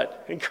son of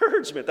what?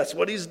 Encouragement. That's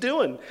what he's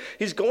doing.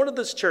 He's going to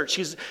this church.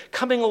 He's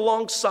coming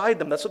alongside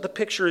them. That's what the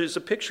picture is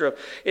a picture of.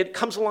 It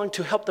comes along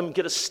to help them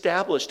get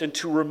established and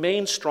to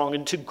remain strong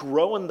and to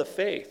grow in the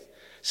faith.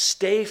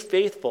 Stay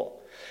faithful.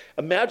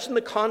 Imagine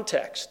the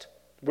context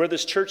where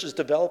this church is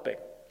developing.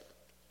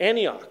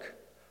 Antioch.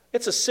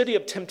 It's a city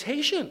of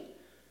temptation.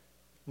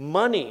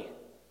 Money.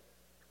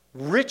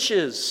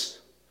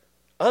 Riches.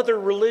 Other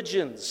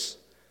religions.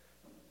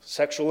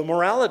 Sexual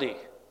immorality.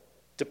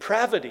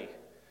 Depravity.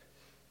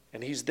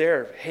 And he's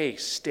there. Hey,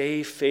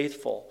 stay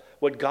faithful.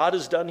 What God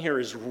has done here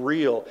is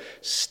real.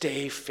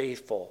 Stay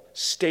faithful.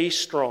 Stay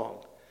strong.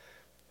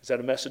 Is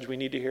that a message we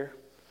need to hear?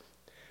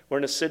 We're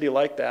in a city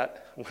like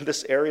that,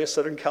 this area,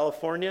 Southern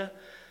California,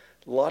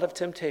 a lot of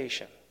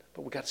temptation,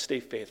 but we've got to stay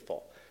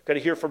faithful. We've got to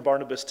hear from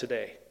Barnabas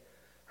today,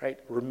 right?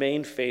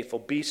 Remain faithful,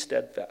 be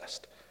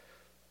steadfast.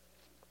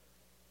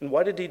 And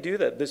why did he do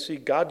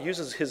that? God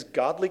uses his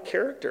godly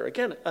character.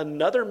 Again,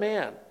 another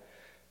man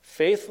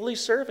faithfully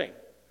serving.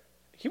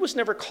 He was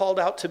never called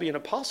out to be an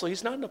apostle.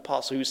 He's not an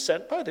apostle. He was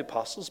sent by the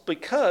apostles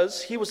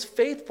because he was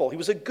faithful. He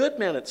was a good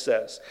man, it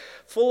says,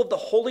 full of the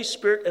Holy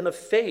Spirit and of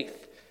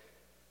faith.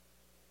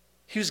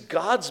 He was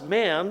God's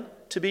man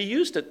to be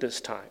used at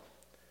this time.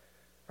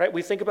 Right?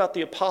 We think about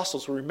the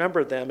apostles, we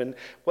remember them and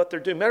what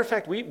they're doing. Matter of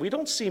fact, we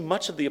don't see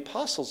much of the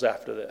apostles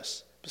after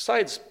this.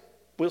 Besides,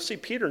 we'll see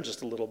Peter in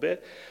just a little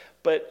bit.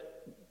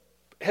 But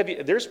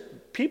there's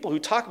people who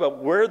talk about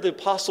where the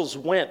apostles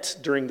went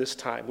during this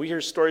time. We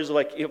hear stories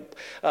like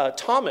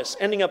Thomas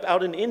ending up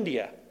out in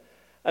India.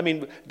 I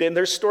mean, then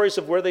there's stories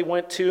of where they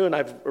went to, and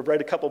I've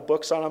read a couple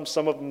books on them.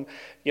 Some of them,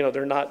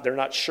 they're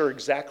not sure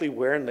exactly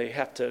where, and they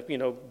have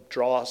to,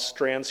 draw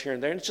strands here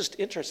and there. And it's just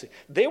interesting.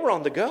 They were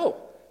on the go.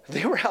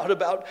 They were out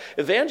about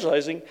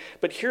evangelizing.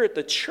 But here at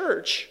the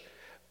church,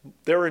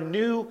 there are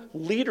new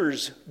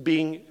leaders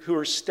who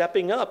are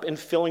stepping up and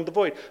filling the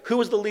void. Who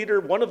was the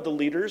leader? One of the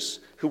leaders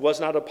who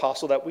was not an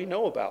apostle that we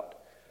know about.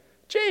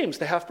 James,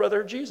 the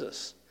half-brother of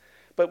Jesus.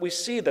 But we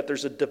see that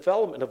there's a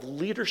development of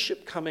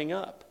leadership coming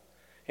up.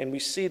 And we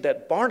see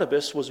that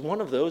Barnabas was one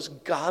of those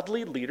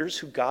godly leaders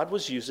who God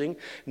was using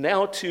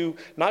now to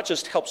not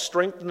just help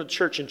strengthen the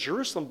church in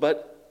Jerusalem,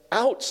 but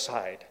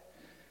outside.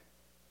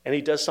 And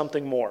he does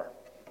something more.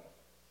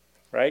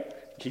 Right?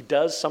 He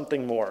does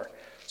something more.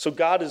 So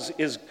God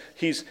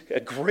he's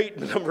a great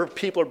number of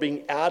people are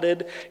being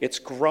added. It's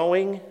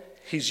growing.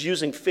 He's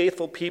using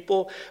faithful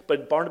people,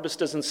 but Barnabas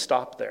doesn't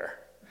stop there.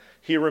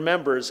 He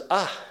remembers,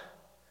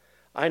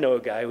 I know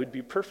a guy who would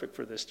be perfect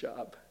for this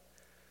job.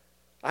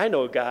 I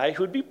know a guy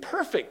who would be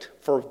perfect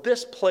for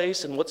this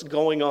place and what's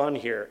going on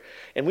here.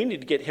 And we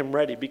need to get him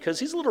ready because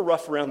he's a little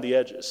rough around the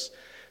edges.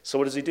 So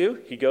what does he do?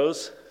 He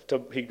goes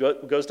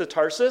to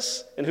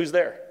Tarsus, and who's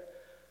there?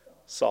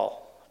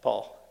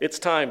 Paul. It's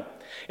time.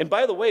 And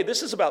by the way,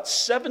 this is about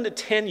 7 to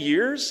 10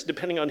 years,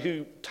 depending on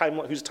whose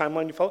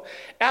timeline you follow,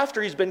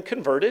 after he's been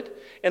converted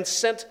and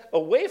sent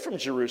away from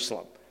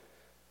Jerusalem.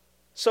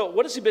 So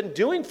what has he been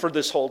doing for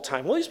this whole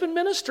time? Well, he's been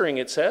ministering,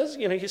 it says.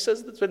 He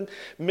says he's been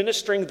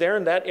ministering there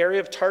in that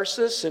area of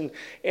Tarsus. And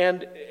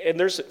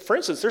there's, for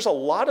instance, there's a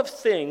lot of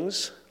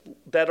things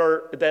that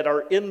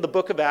are in the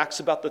book of Acts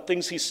about the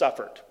things he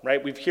suffered,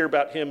 right? We hear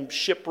about him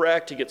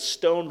shipwrecked, he gets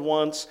stoned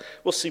once.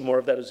 We'll see more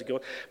of that as we go.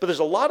 But there's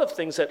a lot of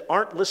things that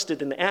aren't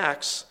listed in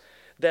Acts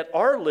that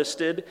are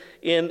listed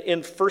in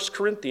 1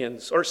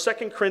 Corinthians or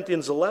 2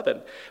 Corinthians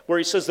 11, where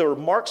he says there were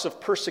marks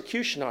of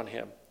persecution on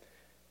him.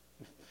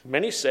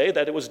 Many say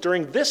that it was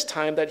during this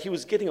time that he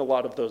was getting a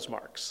lot of those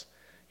marks.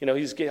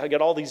 He's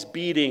got all these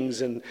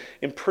beatings and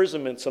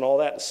imprisonments and all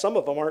that. Some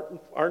of them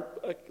aren't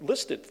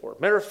listed for.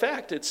 Matter of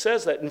fact, it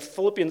says that in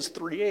Philippians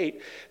 3:8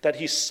 that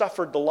he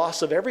suffered the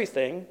loss of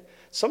everything.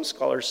 Some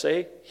scholars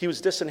say he was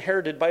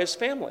disinherited by his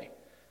family.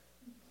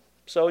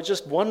 So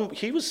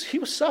he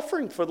was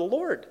suffering for the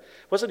Lord.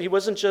 He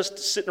wasn't just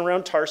sitting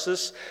around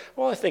Tarsus.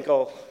 Well, I think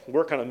I'll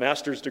work on a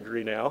master's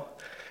degree now,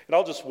 and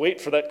I'll just wait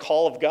for that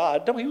call of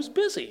God. No, he was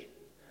busy.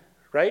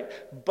 Right?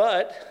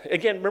 But,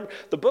 again, remember,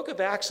 the book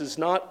of Acts is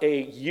not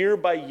a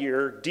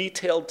year-by-year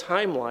detailed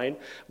timeline.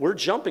 We're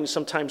jumping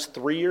sometimes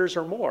 3 years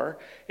or more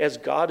as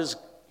God is,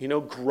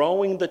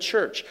 growing the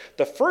church.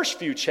 The first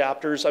few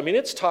chapters,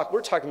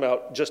 we're talking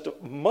about just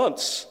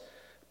months,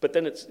 but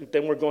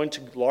then we're going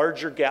to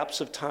larger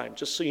gaps of time,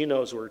 just so you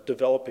know as we're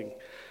developing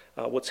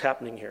what's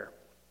happening here.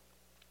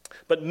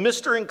 But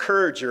Mr.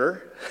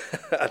 Encourager,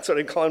 that's what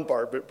I call him,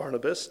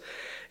 Barnabas,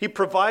 he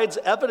provides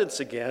evidence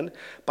again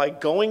by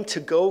going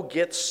to go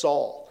get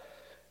Saul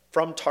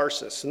from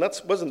Tarsus. And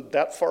that wasn't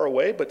that far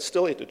away, but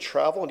still he had to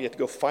travel and he had to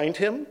go find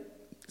him.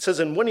 It says,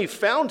 and when he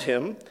found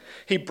him,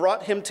 he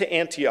brought him to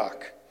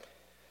Antioch.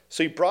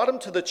 So he brought him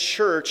to the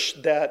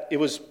church that it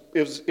was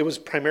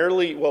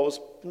primarily, well, it was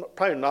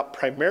probably not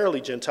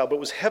primarily Gentile, but it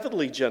was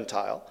heavily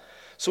Gentile.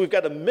 So we've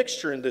got a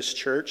mixture in this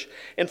church.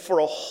 And for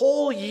a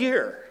whole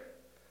year,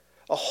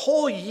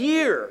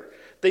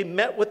 they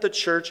met with the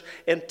church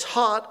and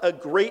taught a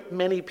great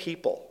many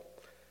people.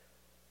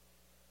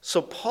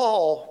 So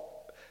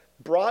Paul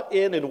brought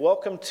in and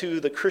welcomed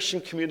to the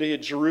Christian community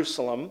at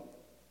Jerusalem,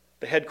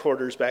 the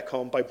headquarters back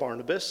home by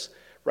Barnabas,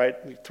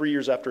 right, 3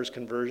 years after his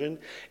conversion.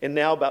 And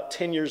now about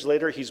 10 years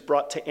later, he's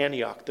brought to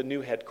Antioch, the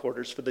new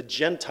headquarters for the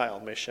Gentile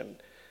mission.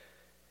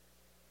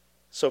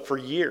 So for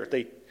a year,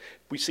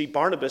 we see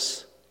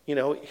Barnabas,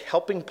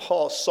 helping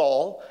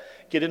Saul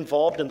get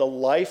involved in the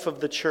life of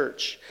the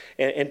church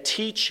and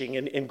teaching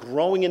and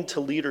growing into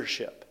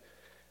leadership.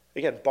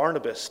 Again,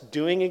 Barnabas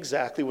doing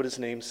exactly what his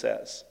name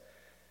says.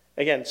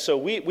 Again, so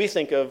we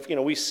think of,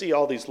 we see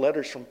all these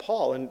letters from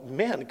Paul, and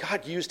man,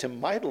 God used him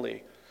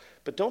mightily.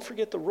 But don't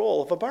forget the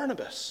role of a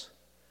Barnabas.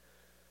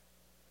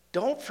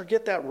 Don't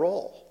forget that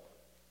role.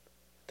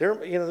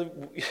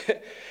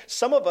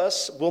 Some of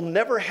us will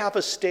never have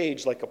a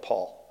stage like a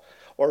Paul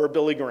or a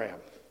Billy Graham,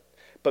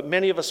 but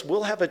many of us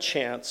will have a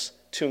chance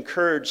to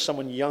encourage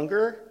someone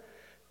younger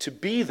to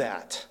be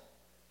that.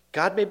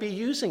 God may be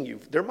using you.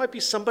 There might be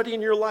somebody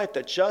in your life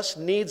that just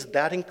needs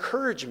that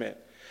encouragement,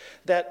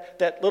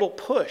 that little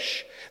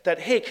push, that,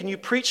 hey, can you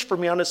preach for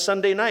me on a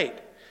Sunday night?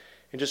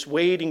 And just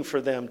waiting for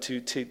them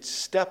to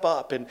step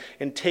up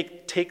and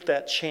take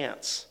that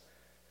chance.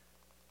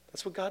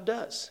 That's what God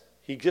does.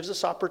 He gives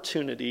us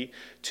opportunity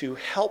to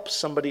help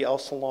somebody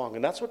else along.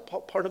 And that's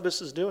what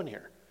Barnabas is doing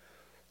here.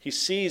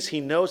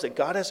 He knows that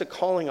God has a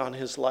calling on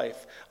his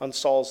life, on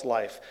Saul's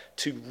life,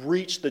 to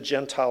reach the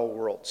Gentile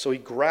world. So he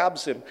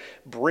grabs him,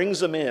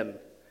 brings him in,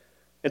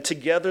 and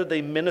together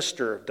they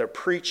minister. They're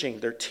preaching,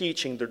 they're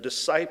teaching, they're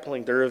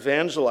discipling, they're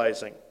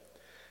evangelizing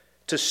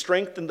to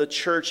strengthen the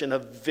church in a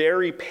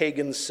very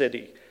pagan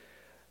city.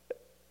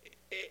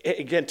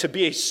 Again, to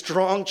be a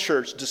strong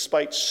church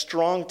despite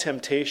strong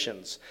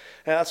temptations.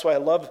 And that's why I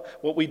love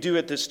what we do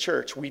at this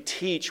church. We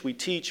teach, we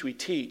teach, we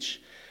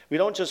teach. We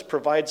don't just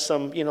provide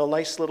some,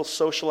 nice little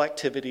social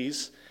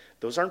activities.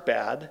 Those aren't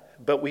bad,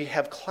 but we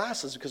have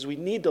classes because we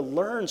need to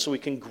learn so we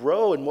can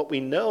grow in what we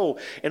know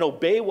and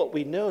obey what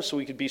we know so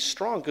we can be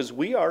strong, because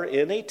we are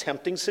in a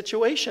tempting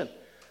situation.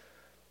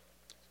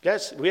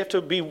 Guys, we have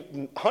to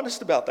be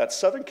honest about that.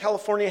 Southern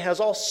California has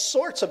all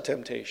sorts of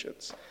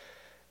temptations.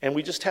 And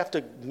we just have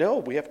to know,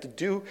 we have to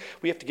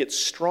get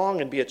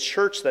strong and be a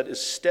church that is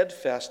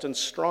steadfast and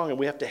strong, and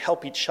we have to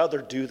help each other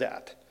do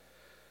that.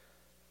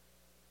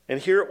 And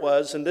here it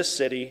was in this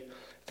city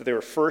that they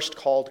were first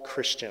called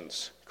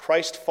Christians,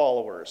 Christ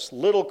followers,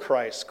 little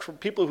Christ,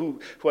 people who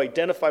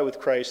identify with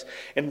Christ.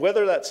 And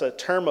whether that's a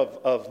term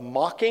of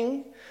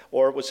mocking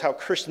or it was how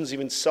Christians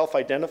even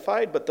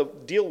self-identified, but the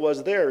deal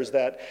was there is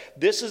that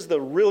this is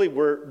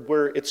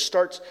where it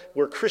starts,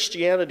 where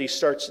Christianity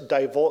starts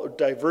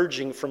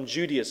diverging from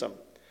Judaism.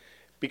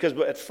 Because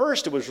at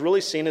first it was really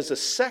seen as a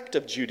sect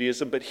of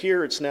Judaism, but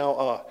here it's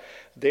now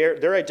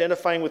they're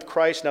identifying with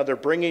Christ. Now they're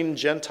bringing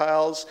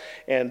Gentiles,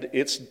 and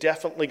it's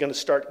definitely going to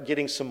start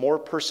getting some more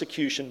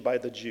persecution by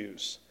the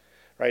Jews.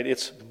 Right?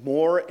 It's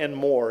more and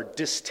more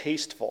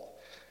distasteful,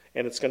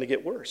 and it's going to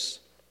get worse.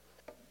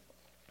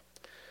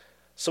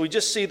 So we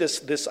just see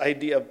this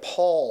idea of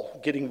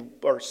Saul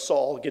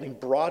getting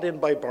brought in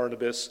by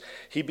Barnabas.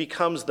 He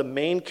becomes the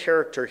main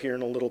character here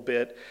in a little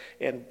bit,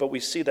 but we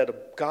see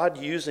that God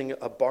using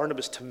a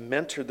Barnabas to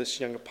mentor this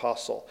young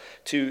apostle,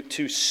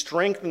 to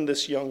strengthen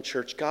this young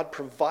church, God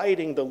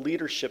providing the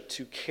leadership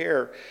to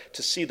care,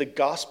 to see the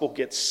gospel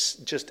get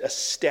just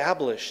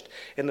established,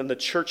 and then the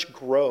church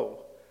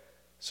grow.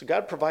 So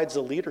God provides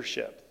the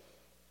leadership,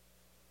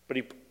 but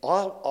He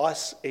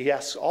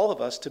asks all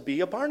of us to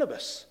be a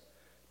Barnabas.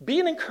 Be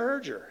an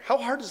encourager. How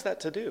hard is that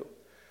to do?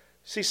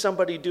 See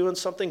somebody doing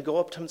something, go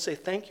up to them and say,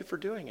 thank you for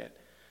doing it.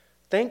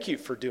 Thank you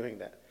for doing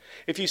that.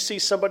 If you see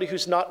somebody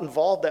who's not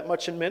involved that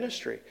much in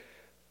ministry,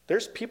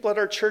 there's people at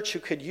our church who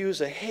could use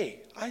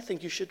hey, I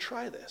think you should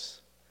try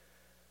this.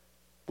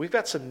 We've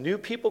got some new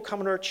people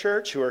coming to our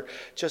church who are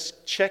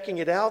just checking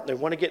it out and they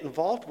want to get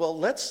involved. Well,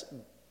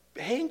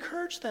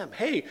 encourage them.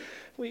 Hey,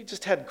 we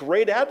just had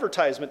great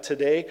advertisement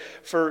today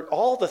for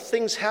all the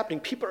things happening.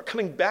 People are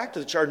coming back to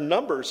the church. Our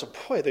numbers,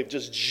 they've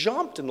just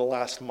jumped in the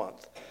last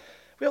month.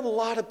 We have a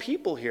lot of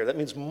people here. That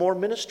means more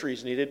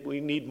ministries needed. We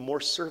need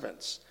more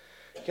servants.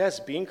 Guys,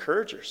 be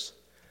encouragers.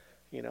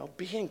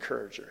 Be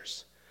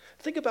encouragers.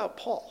 Think about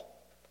Paul.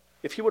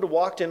 If he would have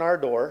walked in our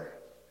door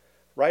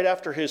right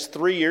after his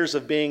 3 years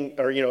of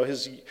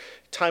his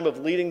time of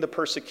leading the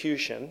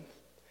persecution,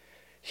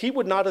 he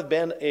would not have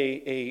been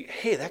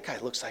hey, that guy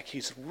looks like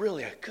he's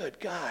really a good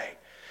guy.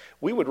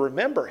 We would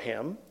remember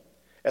him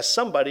as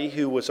somebody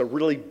who was a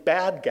really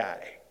bad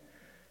guy.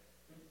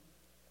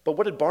 But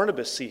what did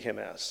Barnabas see him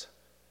as?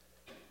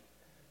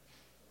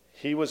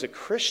 He was a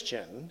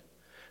Christian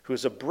who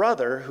was a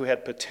brother who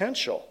had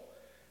potential.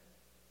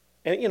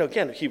 And,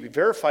 again, he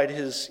verified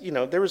his,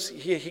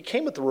 he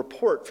came with the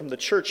report from the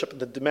church up in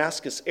the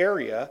Damascus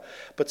area,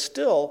 but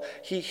still,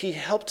 he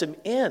helped him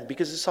in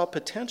because he saw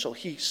potential.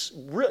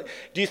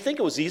 Do you think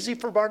it was easy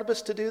for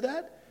Barnabas to do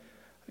that?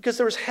 Because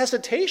there was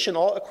hesitation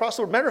all across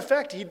the world. Matter of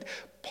fact,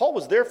 Paul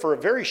was there for a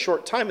very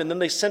short time, and then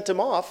they sent him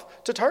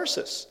off to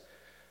Tarsus.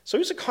 So he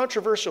was a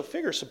controversial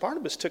figure, so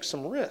Barnabas took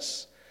some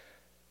risks.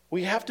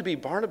 We have to be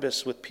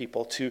Barnabas with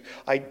people to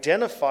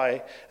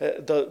identify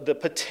the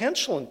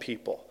potential in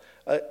people.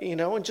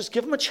 And just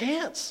give them a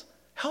chance.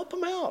 Help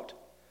them out.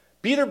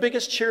 Be their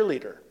biggest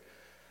cheerleader.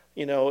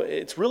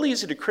 It's really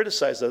easy to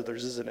criticize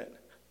others, isn't it?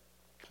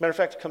 Matter of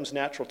fact, it comes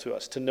natural to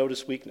us to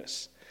notice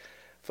weakness.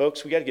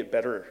 Folks, we got to get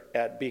better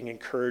at being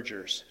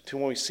encouragers to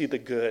when we see the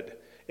good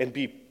and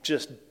be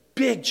just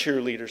big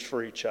cheerleaders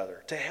for each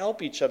other, to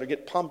help each other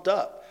get pumped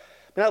up.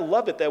 I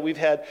love it that we've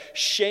had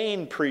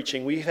Shane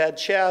preaching, we've had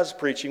Chaz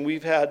preaching,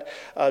 we've had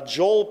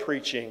Joel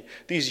preaching.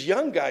 These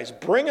young guys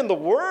bringing the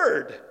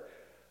word.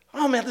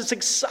 Oh, man, that's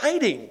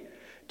exciting.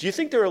 Do you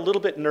think they're a little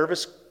bit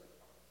nervous?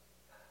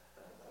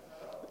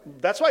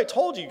 That's why I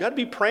told you got to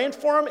be praying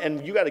for them,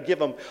 and you got to give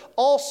them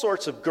all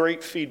sorts of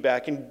great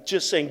feedback and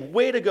just saying,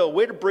 way to go,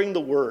 way to bring the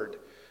word.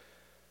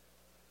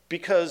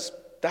 Because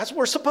that's what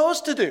we're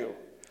supposed to do.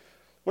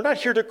 We're not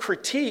here to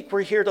critique.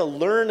 We're here to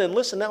learn and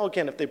listen. Now,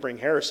 again, if they bring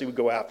heresy, we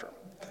go after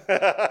them.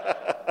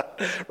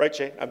 Right,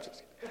 Shane? I'm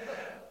just kidding.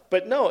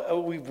 But no,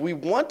 we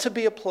want to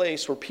be a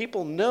place where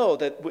people know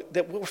that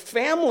we're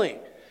family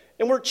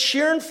and we're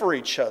cheering for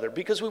each other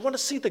because we want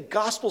to see the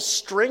gospel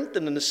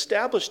strengthened and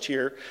established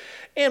here.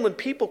 And when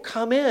people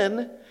come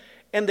in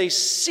and they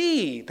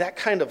see that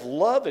kind of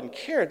love and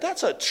care,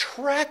 that's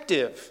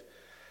attractive.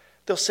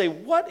 They'll say,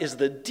 what is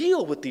the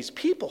deal with these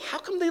people? How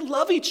come they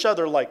love each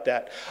other like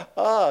that?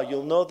 You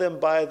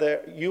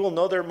will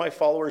know they're my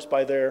followers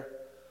by their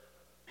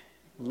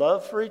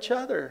love for each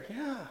other.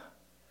 Yeah.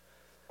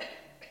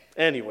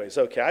 Anyways,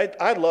 okay,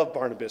 I love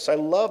Barnabas. I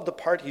love the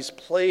part he's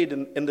played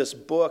in this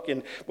book,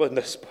 in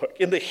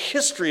the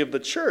history of the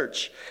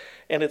church.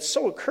 And it's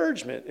so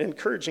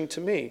encouraging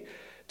to me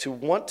to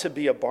want to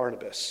be a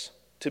Barnabas,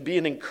 to be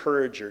an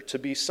encourager, to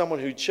be someone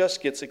who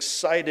just gets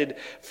excited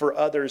for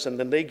others, and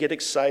then they get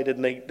excited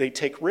and they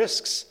take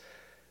risks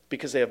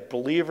because they have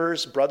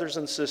believers, brothers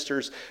and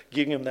sisters,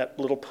 giving them that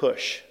little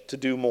push to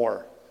do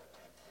more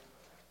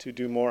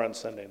on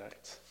Sunday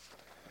nights.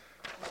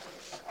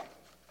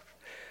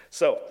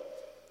 So,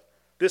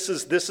 this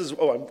is.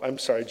 Oh, I'm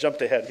sorry, I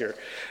jumped ahead here,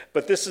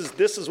 but this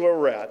is where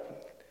we're at.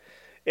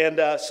 And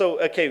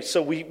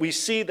so we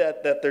see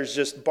that there's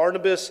just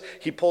Barnabas.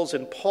 He pulls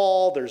in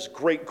Paul. There's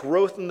great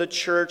growth in the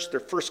church. They're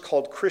first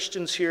called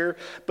Christians here,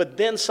 but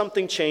then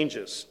something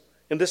changes,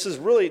 and this is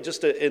really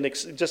just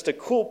a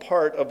cool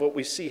part of what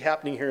we see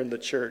happening here in the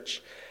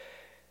church.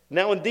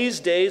 Now, in these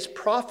days,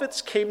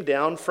 prophets came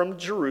down from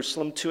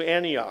Jerusalem to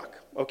Antioch.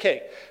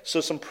 Okay, so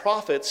some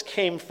prophets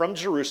came from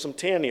Jerusalem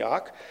to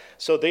Antioch.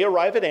 So they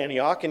arrive at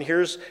Antioch, and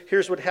here's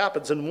what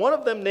happens. And one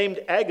of them, named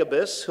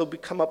Agabus, who'll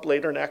come up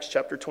later in Acts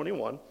chapter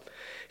 21,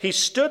 he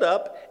stood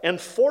up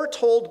and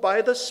foretold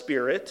by the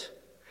Spirit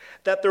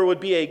that there would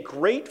be a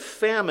great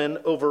famine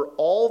over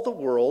all the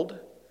world,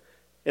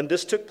 and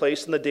this took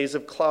place in the days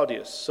of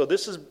Claudius. So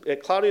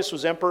Claudius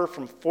was emperor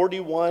from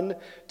 41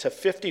 to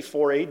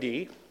 54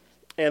 AD.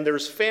 And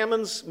there's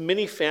famines,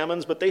 many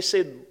famines, but they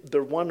say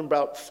the one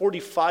about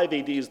 45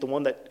 AD is the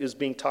one that is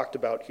being talked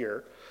about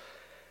here.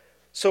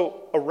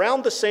 So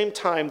around the same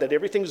time that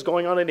everything's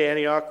going on in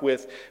Antioch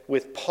with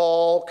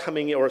Paul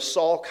coming in, or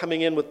Saul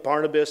coming in with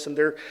Barnabas, and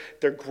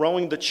they're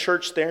growing the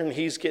church there and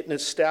he's getting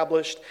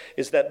established,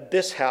 is that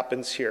this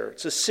happens here.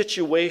 It's a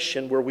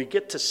situation where we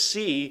get to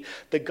see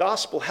the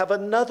gospel have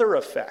another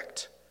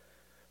effect.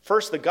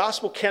 First, the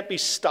gospel can't be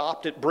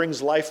stopped. It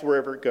brings life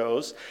wherever it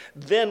goes.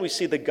 Then we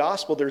see the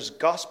gospel. There's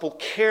gospel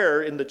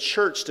care in the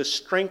church to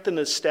strengthen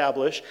and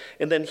establish.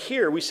 And then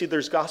here we see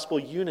there's gospel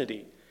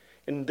unity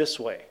in this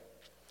way.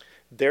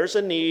 There's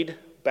a need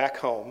back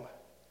home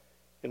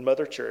in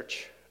Mother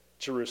Church,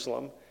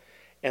 Jerusalem,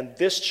 and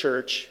this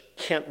church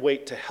can't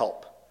wait to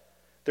help.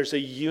 There's a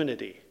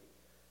unity.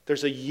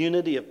 There's a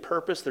unity of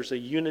purpose. There's a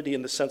unity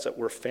in the sense that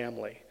we're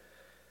family.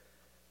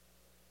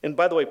 And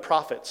by the way,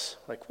 prophets,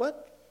 like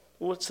what?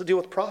 What's the deal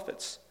with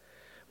prophets?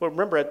 Well,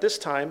 remember, at this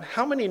time,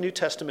 how many New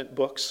Testament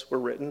books were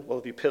written? Well,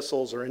 the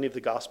epistles or any of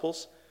the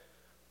Gospels?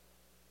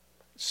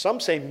 Some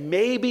say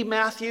maybe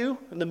Matthew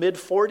in the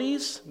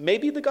mid-40s,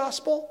 maybe the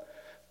Gospel.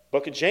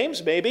 Book of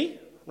James, maybe,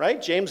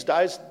 right? James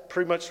dies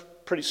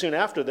pretty soon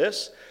after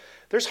this.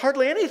 There's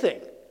hardly anything.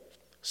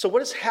 So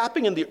what is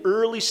happening in the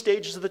early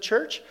stages of the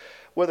church?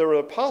 Well, there were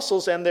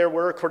apostles, and there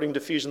were, according to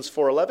Ephesians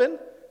 4:11,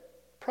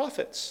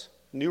 prophets.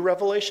 New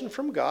revelation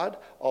from God,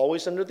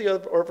 always under the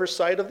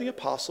oversight of the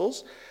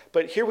apostles.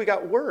 But here we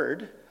got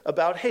word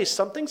about, hey,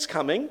 something's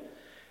coming,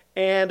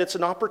 and it's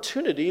an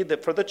opportunity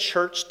for the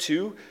church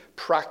to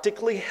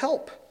practically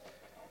help.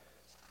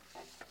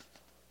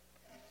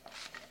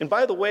 And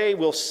by the way,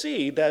 we'll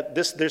see that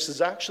this is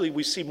actually,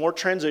 we see more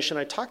transition.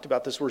 I talked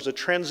about this, where there's a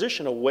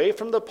transition away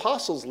from the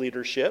apostles'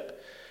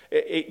 leadership,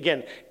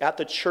 again, at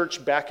the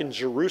church back in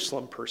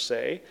Jerusalem per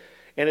se,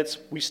 and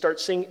we start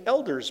seeing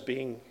elders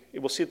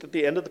we'll see it at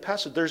the end of the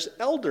passage. There's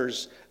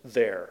elders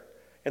there,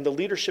 and the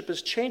leadership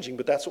is changing.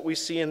 But that's what we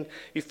see in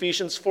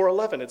Ephesians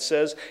 4:11. It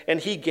says, and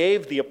he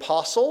gave the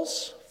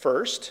apostles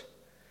first,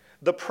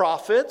 the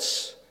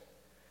prophets,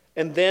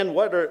 and then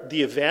what are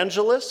the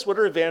evangelists? What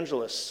are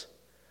evangelists?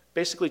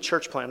 Basically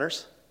church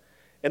planners.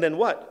 And then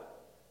what?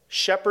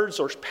 Shepherds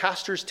or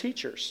pastors,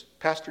 teachers,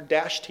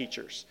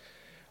 pastor-teachers.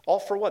 All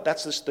for what?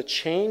 That's just the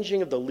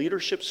changing of the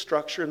leadership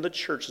structure in the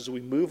church as we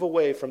move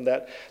away from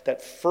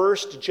that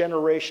first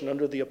generation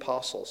under the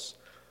apostles.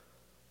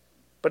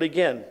 But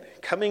again,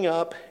 coming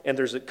up, and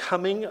there's a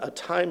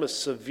time of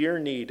severe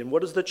need. And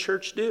what does the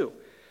church do?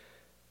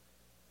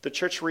 The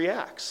church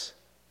reacts.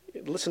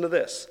 Listen to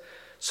this.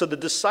 So the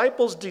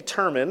disciples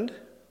determined,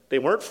 they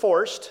weren't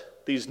forced,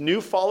 these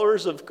new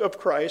followers of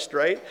Christ,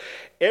 right?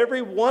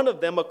 Every one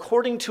of them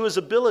according to his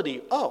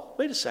ability. Oh,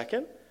 wait a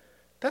second.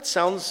 That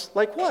sounds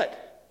like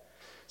what?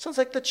 Sounds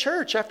like the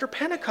church after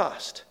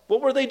Pentecost.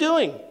 What were they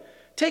doing?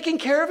 Taking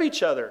care of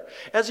each other.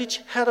 As each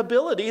had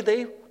ability,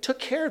 they took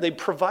care. They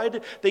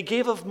provided, they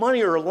gave of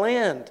money or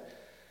land.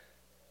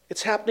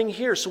 It's happening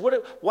here. So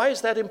why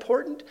is that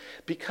important?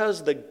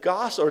 Because the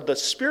gospel or the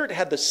Spirit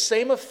had the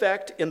same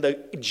effect in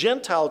the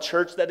Gentile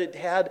church that it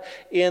had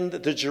in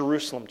the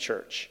Jerusalem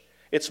church.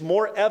 It's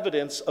more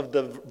evidence of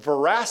the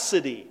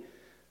veracity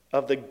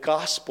of the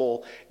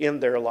gospel in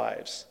their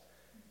lives.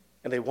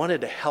 And they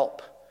wanted to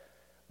help.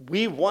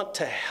 We want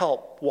to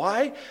help.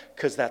 Why?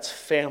 Because that's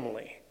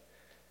family.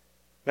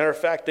 Matter of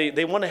fact,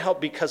 they want to help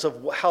because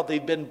of how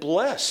they've been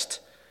blessed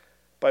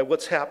by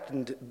what's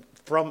happened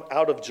from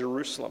out of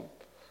Jerusalem.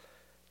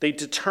 They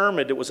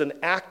determined it was an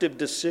active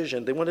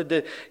decision. They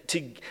wanted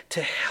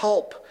to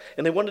help,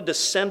 and they wanted to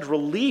send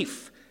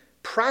relief,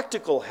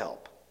 practical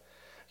help.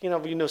 You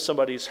know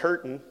somebody's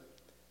hurting.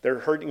 They're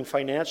hurting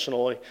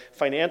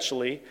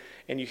financially,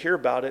 and you hear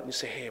about it and you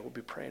say, hey, we'll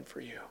be praying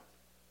for you.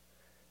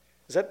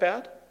 Is that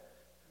bad?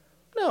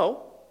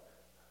 No.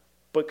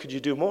 But could you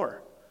do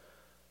more?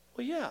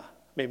 Well, yeah.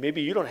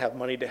 Maybe you don't have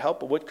money to help,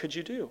 but what could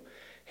you do?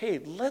 Hey,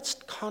 let's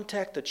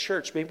contact the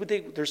church. Maybe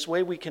there's a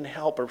way we can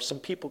help, or some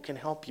people can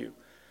help you.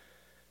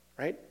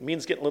 Right? It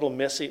means getting a little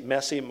messy. It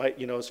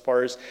might, as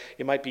far as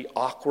it might be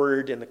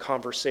awkward in the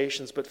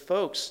conversations. But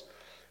folks,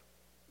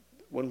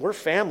 when we're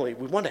family,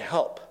 we want to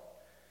help.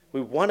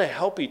 We want to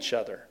help each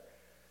other.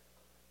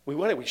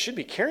 We should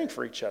be caring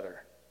for each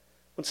other.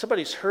 When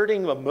somebody's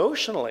hurting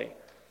emotionally,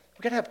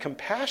 we've got to have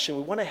compassion.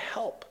 We want to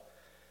help.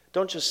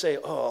 Don't just say,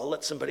 oh, I'll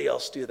let somebody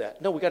else do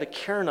that. No, we've got to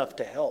care enough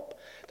to help.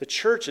 The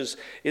church has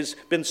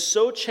been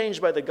so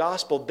changed by the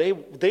gospel,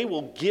 they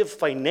will give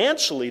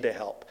financially to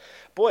help.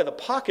 Boy, the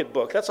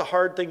pocketbook, that's a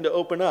hard thing to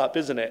open up,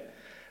 isn't it?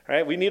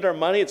 Right? We need our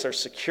money. It's our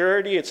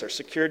security. It's our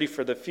security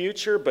for the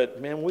future.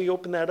 But man, we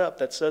open that up.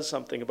 That says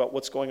something about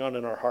what's going on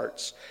in our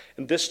hearts.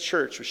 And this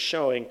church was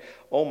showing,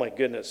 oh my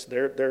goodness,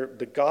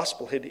 the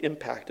gospel had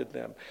impacted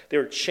them. They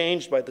were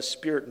changed by the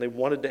Spirit, and they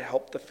wanted to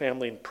help the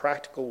family in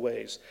practical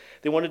ways.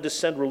 They wanted to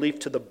send relief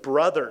to the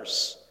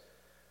brothers.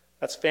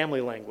 That's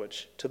family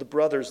language. To the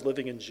brothers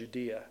living in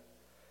Judea.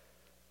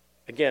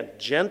 Again,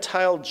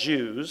 Gentiles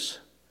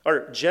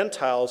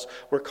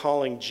were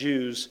calling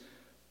Jews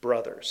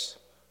brothers.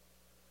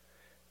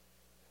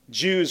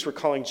 Jews were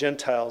calling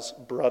Gentiles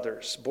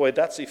brothers. Boy,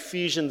 that's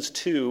Ephesians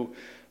 2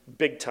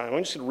 big time.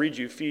 I'm just going to read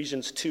you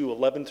Ephesians 2,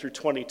 11 through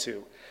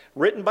 22.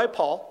 Written by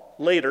Paul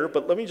later,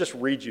 but let me just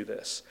read you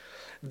this.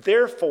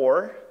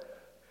 Therefore,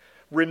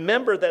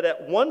 remember that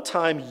at one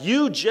time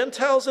you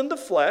Gentiles in the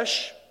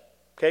flesh,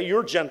 okay,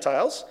 you're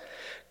Gentiles,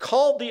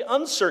 called the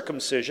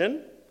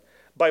uncircumcision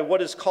by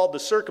what is called the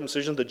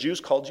circumcision. The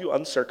Jews called you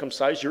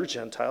uncircumcised. You're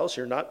Gentiles.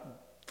 You're not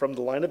from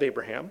the line of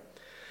Abraham.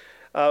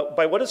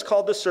 By what is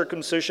called the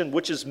circumcision,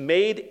 which is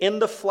made in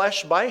the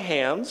flesh by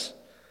hands,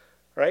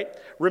 right?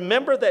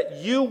 Remember that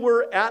you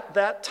were at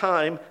that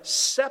time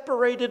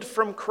separated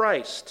from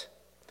Christ,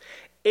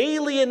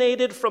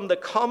 alienated from the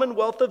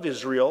commonwealth of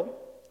Israel,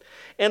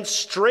 and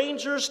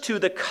strangers to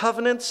the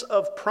covenants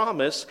of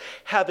promise,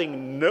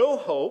 having no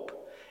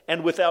hope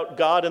and without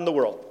God in the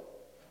world.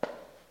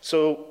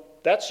 So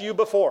that's you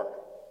before.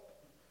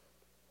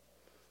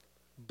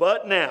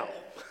 But now,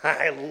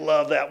 I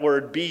love that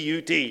word,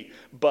 B-U-T,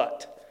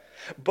 but.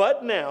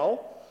 But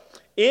now,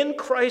 in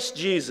Christ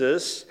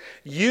Jesus,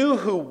 you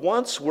who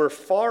once were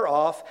far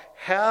off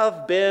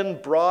have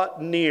been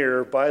brought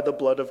near by the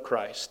blood of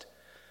Christ.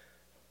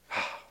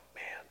 Oh,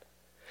 man.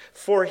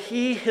 For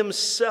he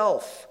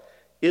himself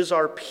is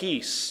our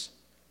peace,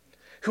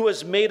 who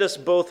has made us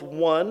both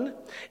one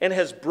and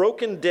has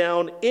broken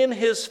down in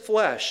his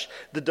flesh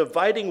the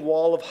dividing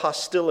wall of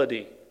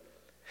hostility,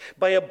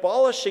 by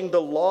abolishing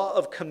the law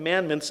of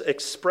commandments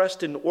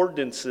expressed in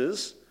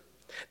ordinances,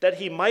 that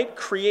he might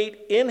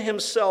create in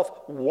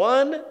himself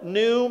one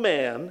new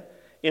man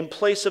in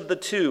place of the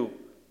two,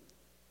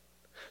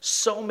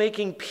 so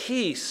making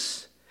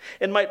peace,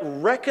 and might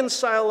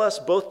reconcile us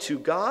both to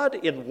God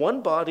in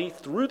one body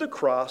through the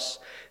cross,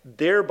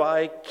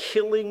 thereby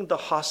killing the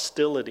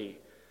hostility.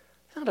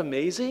 Isn't that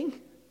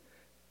amazing?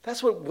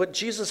 That's what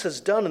Jesus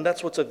has done, and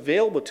that's what's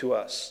available to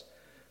us.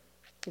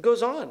 It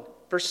goes on.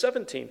 Verse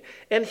 17,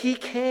 and he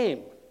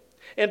came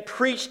and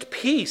preached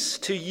peace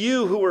to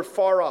you who were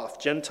far off,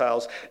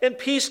 Gentiles, and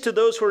peace to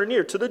those who are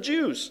near, to the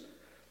Jews.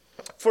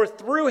 For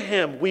through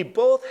him we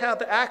both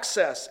have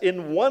access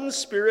in one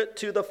Spirit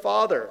to the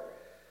Father.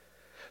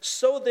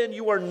 So then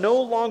you are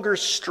no longer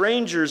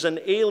strangers and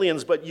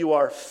aliens, but you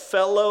are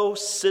fellow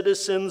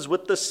citizens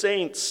with the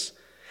saints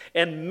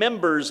and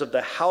members of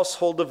the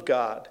household of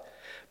God,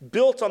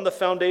 built on the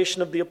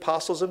foundation of the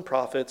apostles and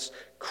prophets,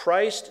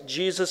 Christ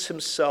Jesus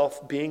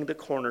himself being the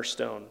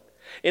cornerstone,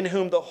 in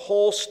whom the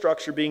whole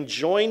structure being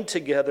joined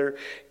together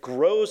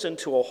grows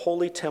into a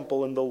holy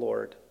temple in the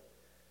Lord.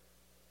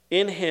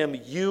 In him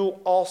you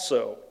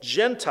also,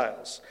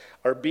 Gentiles,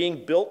 are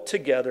being built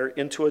together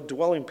into a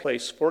dwelling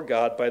place for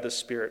God by the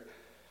Spirit.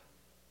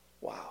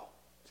 Wow.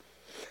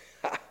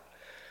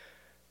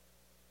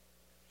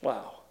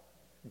 Wow.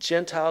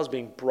 Gentiles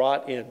being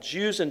brought in.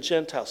 Jews and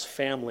Gentiles,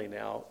 family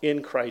now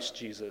in Christ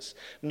Jesus.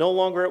 No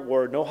longer at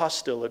war, no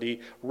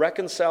hostility,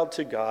 reconciled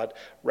to God,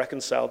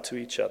 reconciled to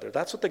each other.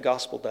 That's what the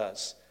gospel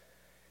does.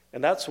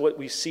 And that's what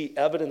we see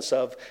evidence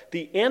of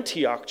the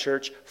Antioch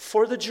church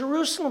for the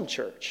Jerusalem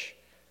church.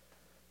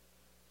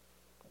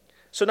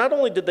 So not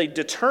only did they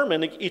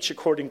determine each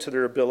according to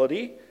their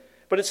ability,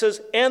 but it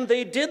says, and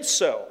they did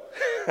so.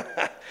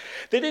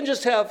 They didn't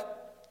just have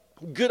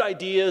good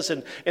ideas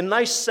and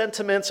nice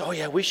sentiments. Oh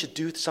yeah, we should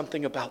do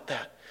something about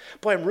that.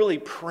 Boy, I'm really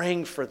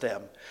praying for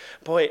them.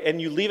 Boy, and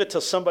you leave it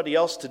to somebody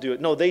else to do it.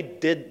 No, they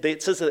did.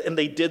 It says that, and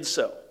they did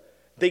so.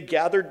 They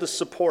gathered the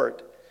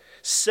support,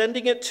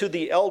 sending it to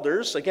the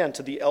elders, again,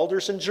 to the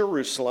elders in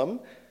Jerusalem,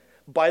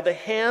 by the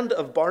hand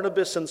of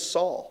Barnabas and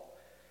Saul.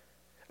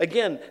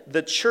 Again,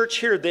 the church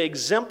here, they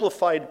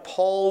exemplified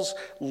Paul's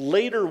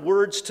later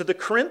words to the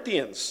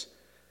Corinthians.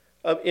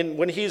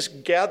 When he's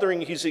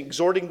gathering, he's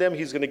exhorting them,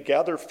 he's going to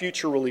gather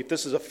future relief.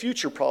 This is a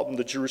future problem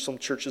the Jerusalem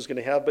church is going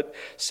to have. But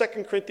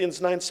 2 Corinthians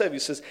 9:7, he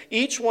says,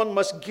 each one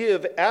must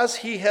give as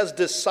he has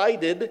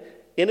decided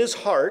in his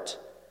heart,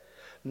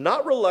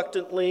 not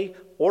reluctantly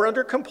or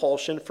under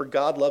compulsion, for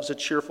God loves a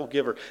cheerful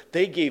giver.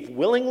 They gave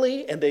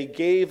willingly and they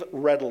gave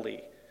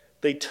readily.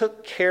 They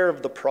took care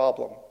of the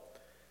problem.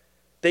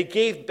 They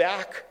gave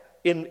back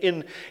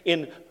in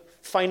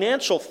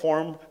financial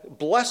form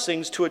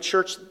blessings to a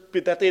church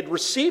that they had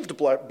received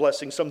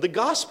blessings from the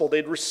gospel. They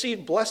had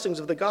received blessings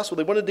of the gospel.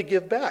 They wanted to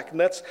give back. And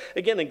that's,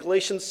 again, in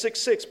Galatians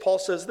 6:6, Paul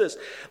says this,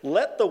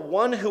 let the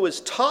one who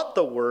is taught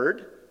the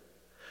word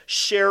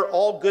share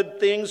all good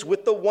things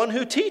with the one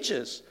who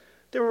teaches.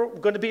 They were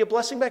going to be a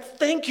blessing back.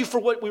 Thank you for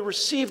what we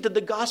received in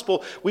the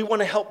gospel. We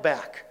want to help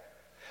back.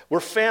 We're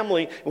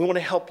family, and we want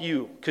to help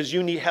you because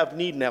you have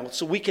need now,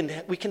 so we can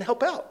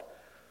help out.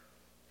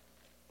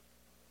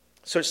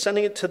 So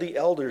sending it to the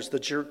elders, the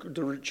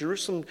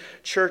Jerusalem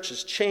church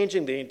is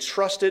changing. They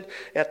entrust it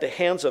at the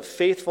hands of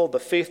the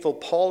faithful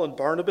Paul and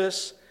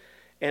Barnabas,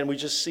 and we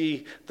just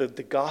see the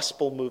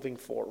gospel moving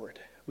forward.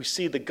 We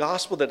see the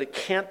gospel that it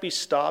can't be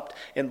stopped,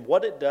 and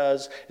what it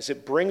does is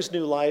it brings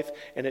new life,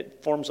 and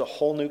it forms a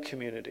whole new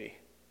community.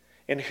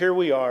 And here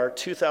we are,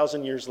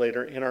 2,000 years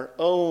later, in our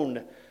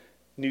own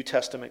New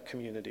Testament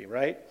community,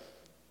 right?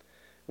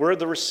 We're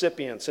the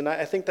recipients. And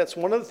I think that's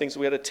one of the things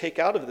we had to take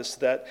out of this,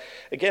 that,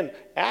 again,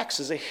 Acts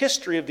is a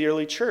history of the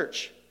early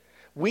church.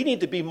 We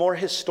need to be more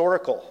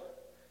historical.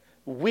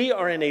 We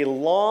are in a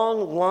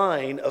long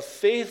line of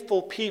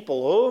faithful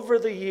people over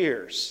the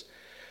years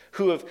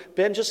who have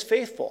been just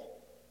faithful.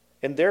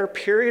 In their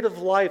period of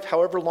life,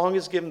 however long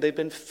is given, they've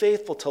been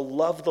faithful to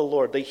love the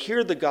Lord. They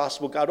hear the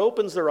gospel. God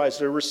opens their eyes.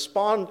 They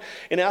respond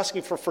in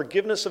asking for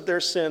forgiveness of their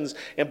sins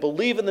and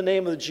believe in the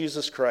name of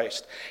Jesus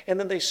Christ. And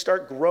then they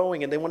start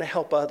growing and they want to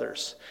help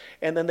others.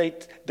 And then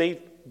they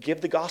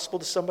give the gospel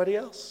to somebody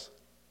else.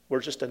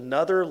 We're just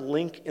another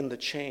link in the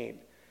chain.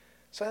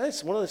 So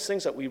that's one of those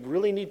things that we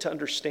really need to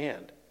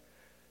understand.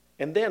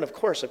 And then, of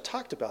course, I've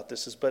talked about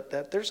this, but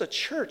that there's a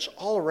church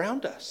all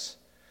around us.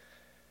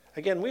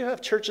 Again, we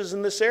have churches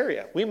in this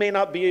area. We may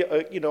not be,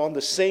 on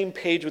the same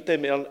page with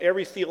them on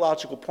every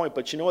theological point,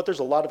 but you know what? There's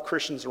a lot of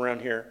Christians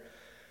around here,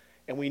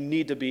 and we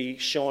need to be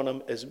showing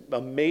them as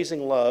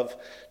amazing love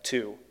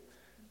too.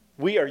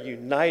 We are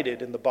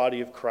united in the body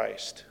of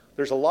Christ.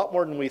 There's a lot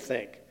more than we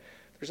think.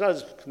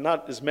 There's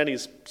not as many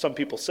as some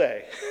people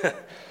say.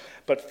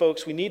 But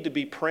folks, we need to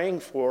be praying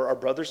for our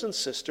brothers and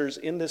sisters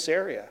in this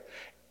area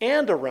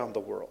and around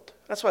the world.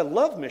 That's why I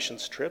love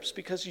missions trips,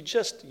 because you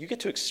get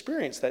to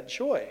experience that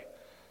joy.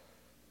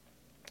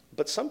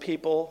 But some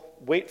people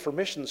wait for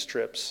missions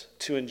trips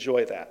to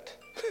enjoy that.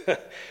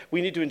 We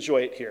need to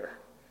enjoy it here.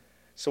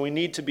 So we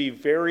need to be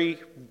very,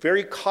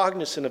 very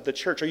cognizant of the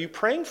church. Are you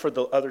praying for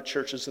the other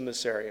churches in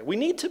this area? We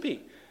need to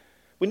be.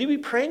 We need to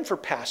be praying for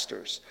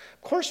pastors.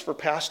 Of course, for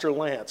Pastor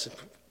Lance.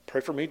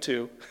 Pray for me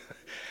too.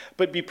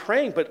 But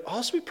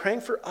also be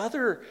praying for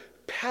other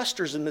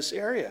pastors in this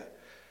area.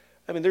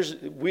 I mean,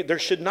 there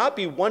should not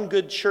be one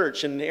good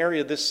church in an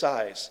area this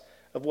size.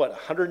 Of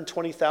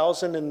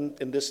 120,000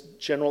 in this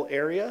general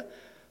area?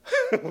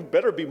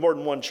 Better be more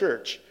than one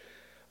church.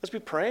 Let's be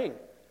praying.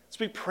 Let's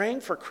be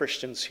praying for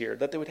Christians here,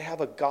 that they would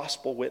have a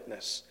gospel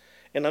witness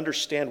and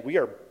understand we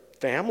are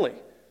family.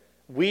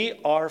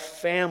 We are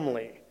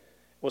family.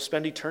 We'll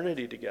spend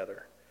eternity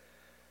together.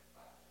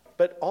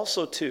 But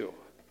also, too,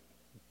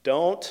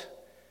 don't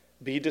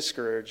be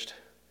discouraged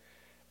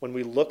when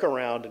we look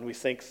around and we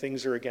think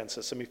things are against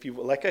us. I mean,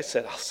 like I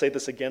said, I'll say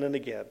this again and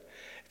again.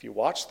 If you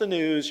watch the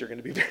news, you're going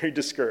to be very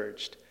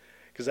discouraged,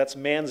 because that's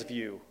man's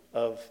view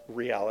of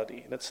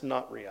reality, and it's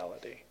not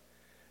reality.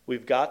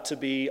 We've got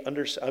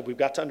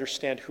to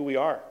understand who we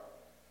are.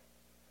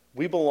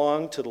 We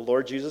belong to the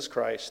Lord Jesus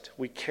Christ.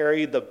 We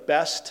carry the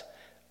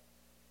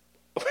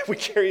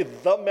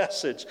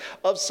message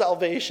of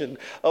salvation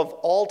of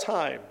all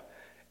time,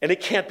 and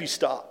it can't be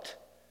stopped.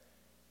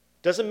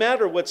 Doesn't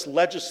matter what's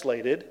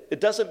legislated.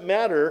 It doesn't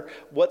matter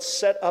what's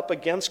set up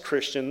against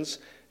Christians.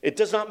 It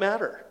does not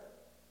matter.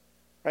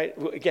 Right?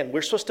 Again,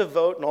 we're supposed to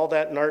vote and all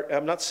that. And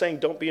I'm not saying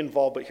don't be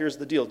involved, but here's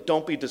the deal.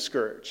 Don't be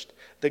discouraged.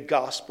 The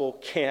gospel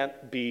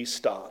can't be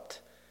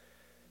stopped.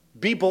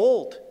 Be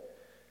bold.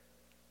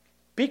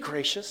 Be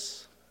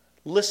gracious.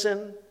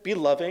 Listen. Be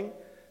loving.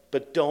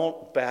 But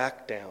don't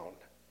back down.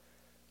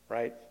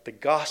 Right? The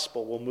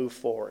gospel will move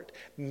forward.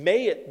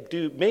 May it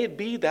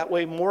be that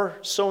way more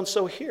so and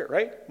so here,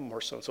 right?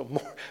 More so and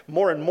so,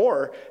 more and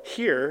more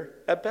here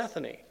at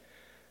Bethany.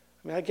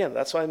 I mean, again,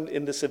 that's why I'm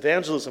in this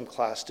evangelism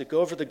class, to go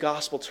over the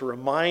gospel, to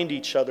remind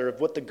each other of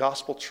what the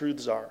gospel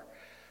truths are.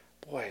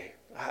 Boy,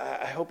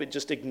 I hope it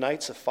just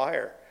ignites a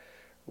fire.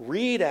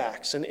 Read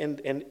Acts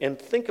and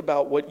think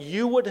about what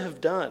you would have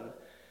done.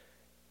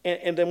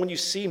 And then when you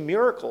see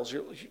miracles,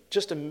 you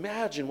just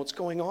imagine what's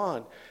going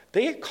on.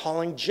 They are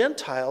calling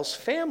Gentiles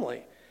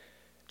family.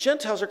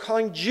 Gentiles are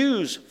calling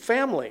Jews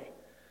family.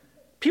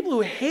 People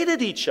who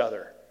hated each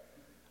other.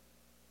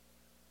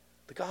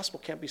 The gospel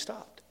can't be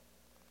stopped,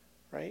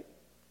 right?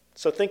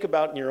 So think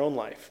about in your own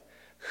life.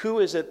 Who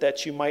is it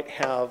that you might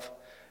have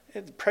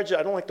prejudice?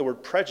 I don't like the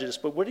word prejudice,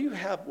 but what do you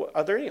have?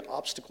 Are there any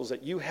obstacles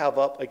that you have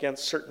up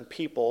against certain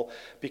people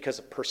because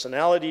of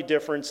personality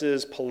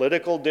differences,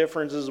 political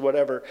differences,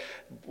 whatever?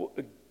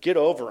 Get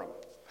over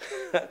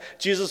them.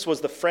 Jesus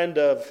was the friend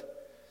of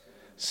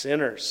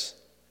sinners.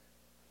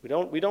 We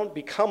don't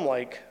become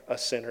like a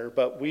sinner,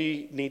 but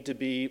we need to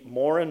be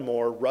more and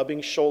more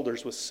rubbing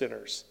shoulders with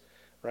sinners,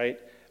 right?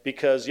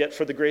 Because yet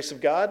for the grace of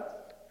God,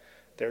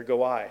 there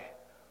go I.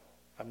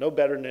 I'm no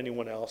better than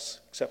anyone else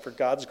except for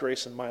God's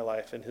grace in my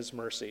life and his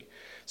mercy.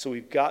 So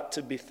we've got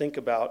to think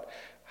about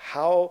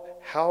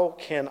how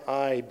can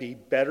I be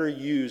better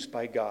used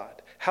by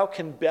God? How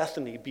can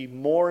Bethany be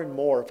more and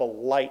more of a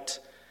light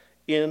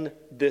in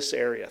this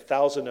area?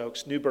 Thousand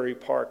Oaks, Newbury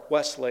Park,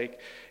 Westlake,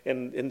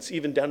 and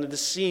even down into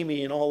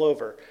Simi and all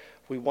over.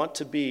 We want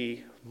to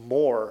be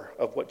more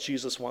of what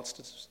Jesus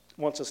wants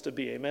us to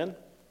be. Amen?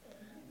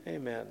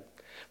 Amen.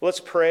 Let's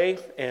pray,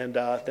 and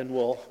then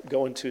we'll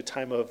go into a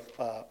time of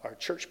our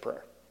church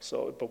prayer.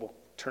 But we'll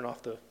turn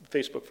off the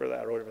Facebook for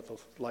that or whatever, the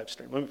live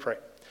stream. Let me pray.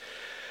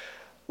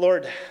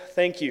 Lord,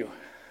 thank you.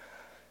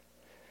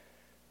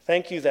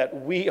 Thank you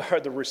that we are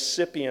the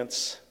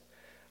recipients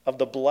of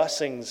the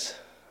blessings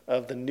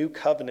of the new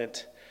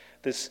covenant,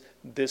 this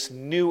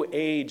new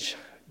age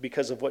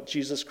because of what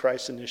Jesus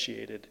Christ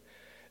initiated.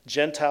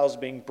 Gentiles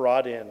being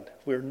brought in.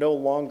 We're no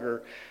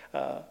longer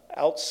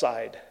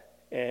outside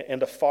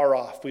and afar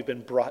off. We've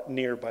been brought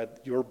near by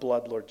your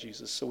blood, Lord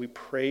Jesus. So we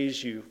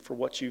praise you for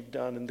what you've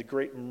done and the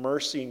great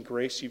mercy and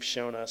grace you've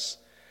shown us.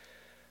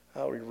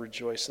 We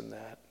rejoice in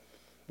that.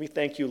 We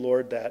thank you,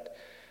 Lord, that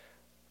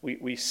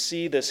we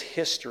see this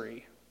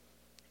history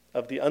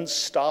of the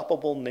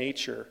unstoppable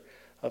nature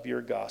of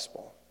your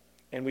gospel.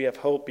 And we have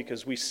hope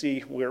because we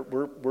see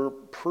we're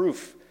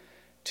proof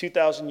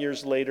 2,000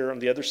 years later on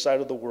the other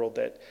side of the world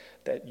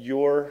that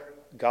your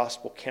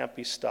gospel can't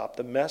be stopped.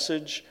 The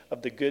message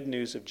of the good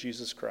news of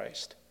Jesus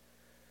Christ.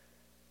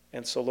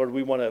 And so, Lord,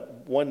 we want to,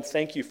 one,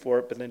 thank you for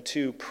it, but then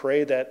two,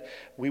 pray that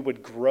we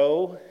would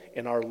grow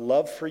in our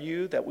love for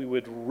you, that we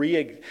would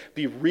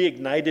be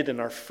reignited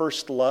in our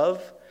first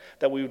love,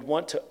 that we would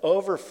want to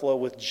overflow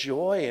with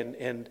joy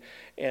and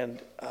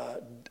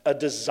a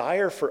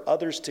desire for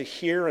others to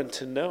hear and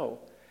to know.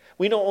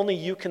 We know only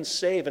you can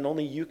save and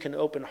only you can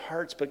open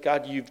hearts, but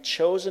God, you've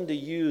chosen to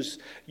use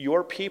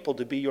your people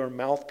to be your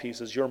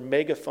mouthpieces, your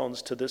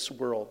megaphones to this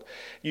world.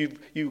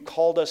 You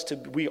called us to,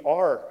 we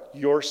are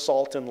your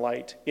salt and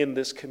light in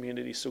this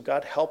community. So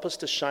God, help us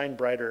to shine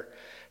brighter.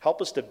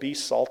 Help us to be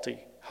salty.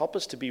 Help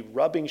us to be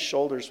rubbing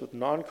shoulders with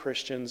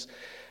non-Christians,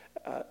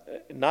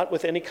 not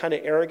with any kind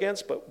of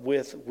arrogance, but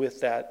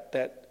with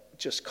that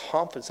just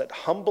confidence, that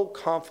humble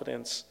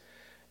confidence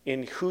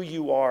in who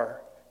you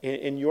are,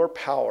 in your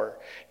power,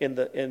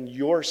 in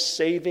your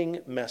saving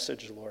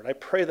message, Lord. I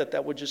pray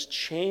that would just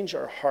change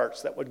our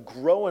hearts, that would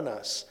grow in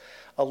us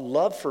a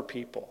love for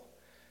people.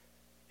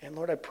 And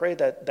Lord, I pray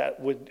that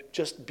would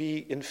just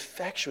be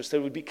infectious, that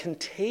it would be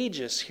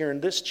contagious here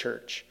in this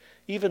church,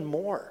 even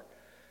more.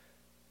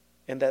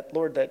 And that,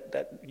 Lord,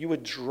 that you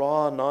would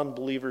draw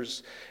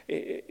non-believers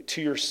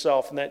to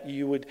yourself, and that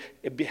you would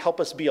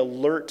help us be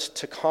alert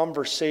to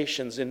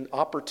conversations and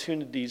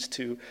opportunities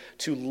to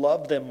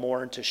love them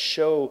more and to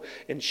show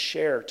and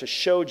share, to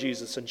show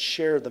Jesus and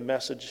share the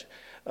message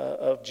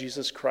of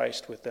Jesus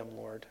Christ with them,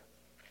 Lord.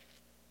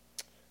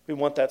 We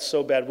want that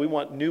so bad. We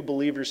want new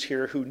believers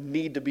here who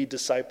need to be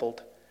discipled.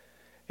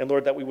 And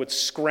Lord, that we would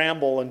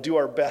scramble and do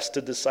our best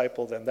to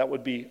disciple them. That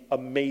would be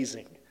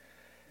amazing.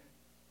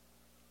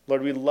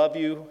 Lord, we love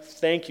you.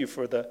 Thank you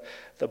for the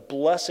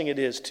blessing it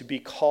is to be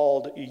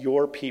called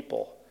your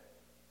people.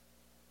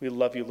 We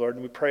love you, Lord,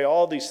 and we pray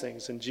all these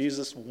things in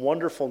Jesus'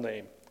 wonderful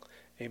name.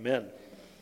 Amen.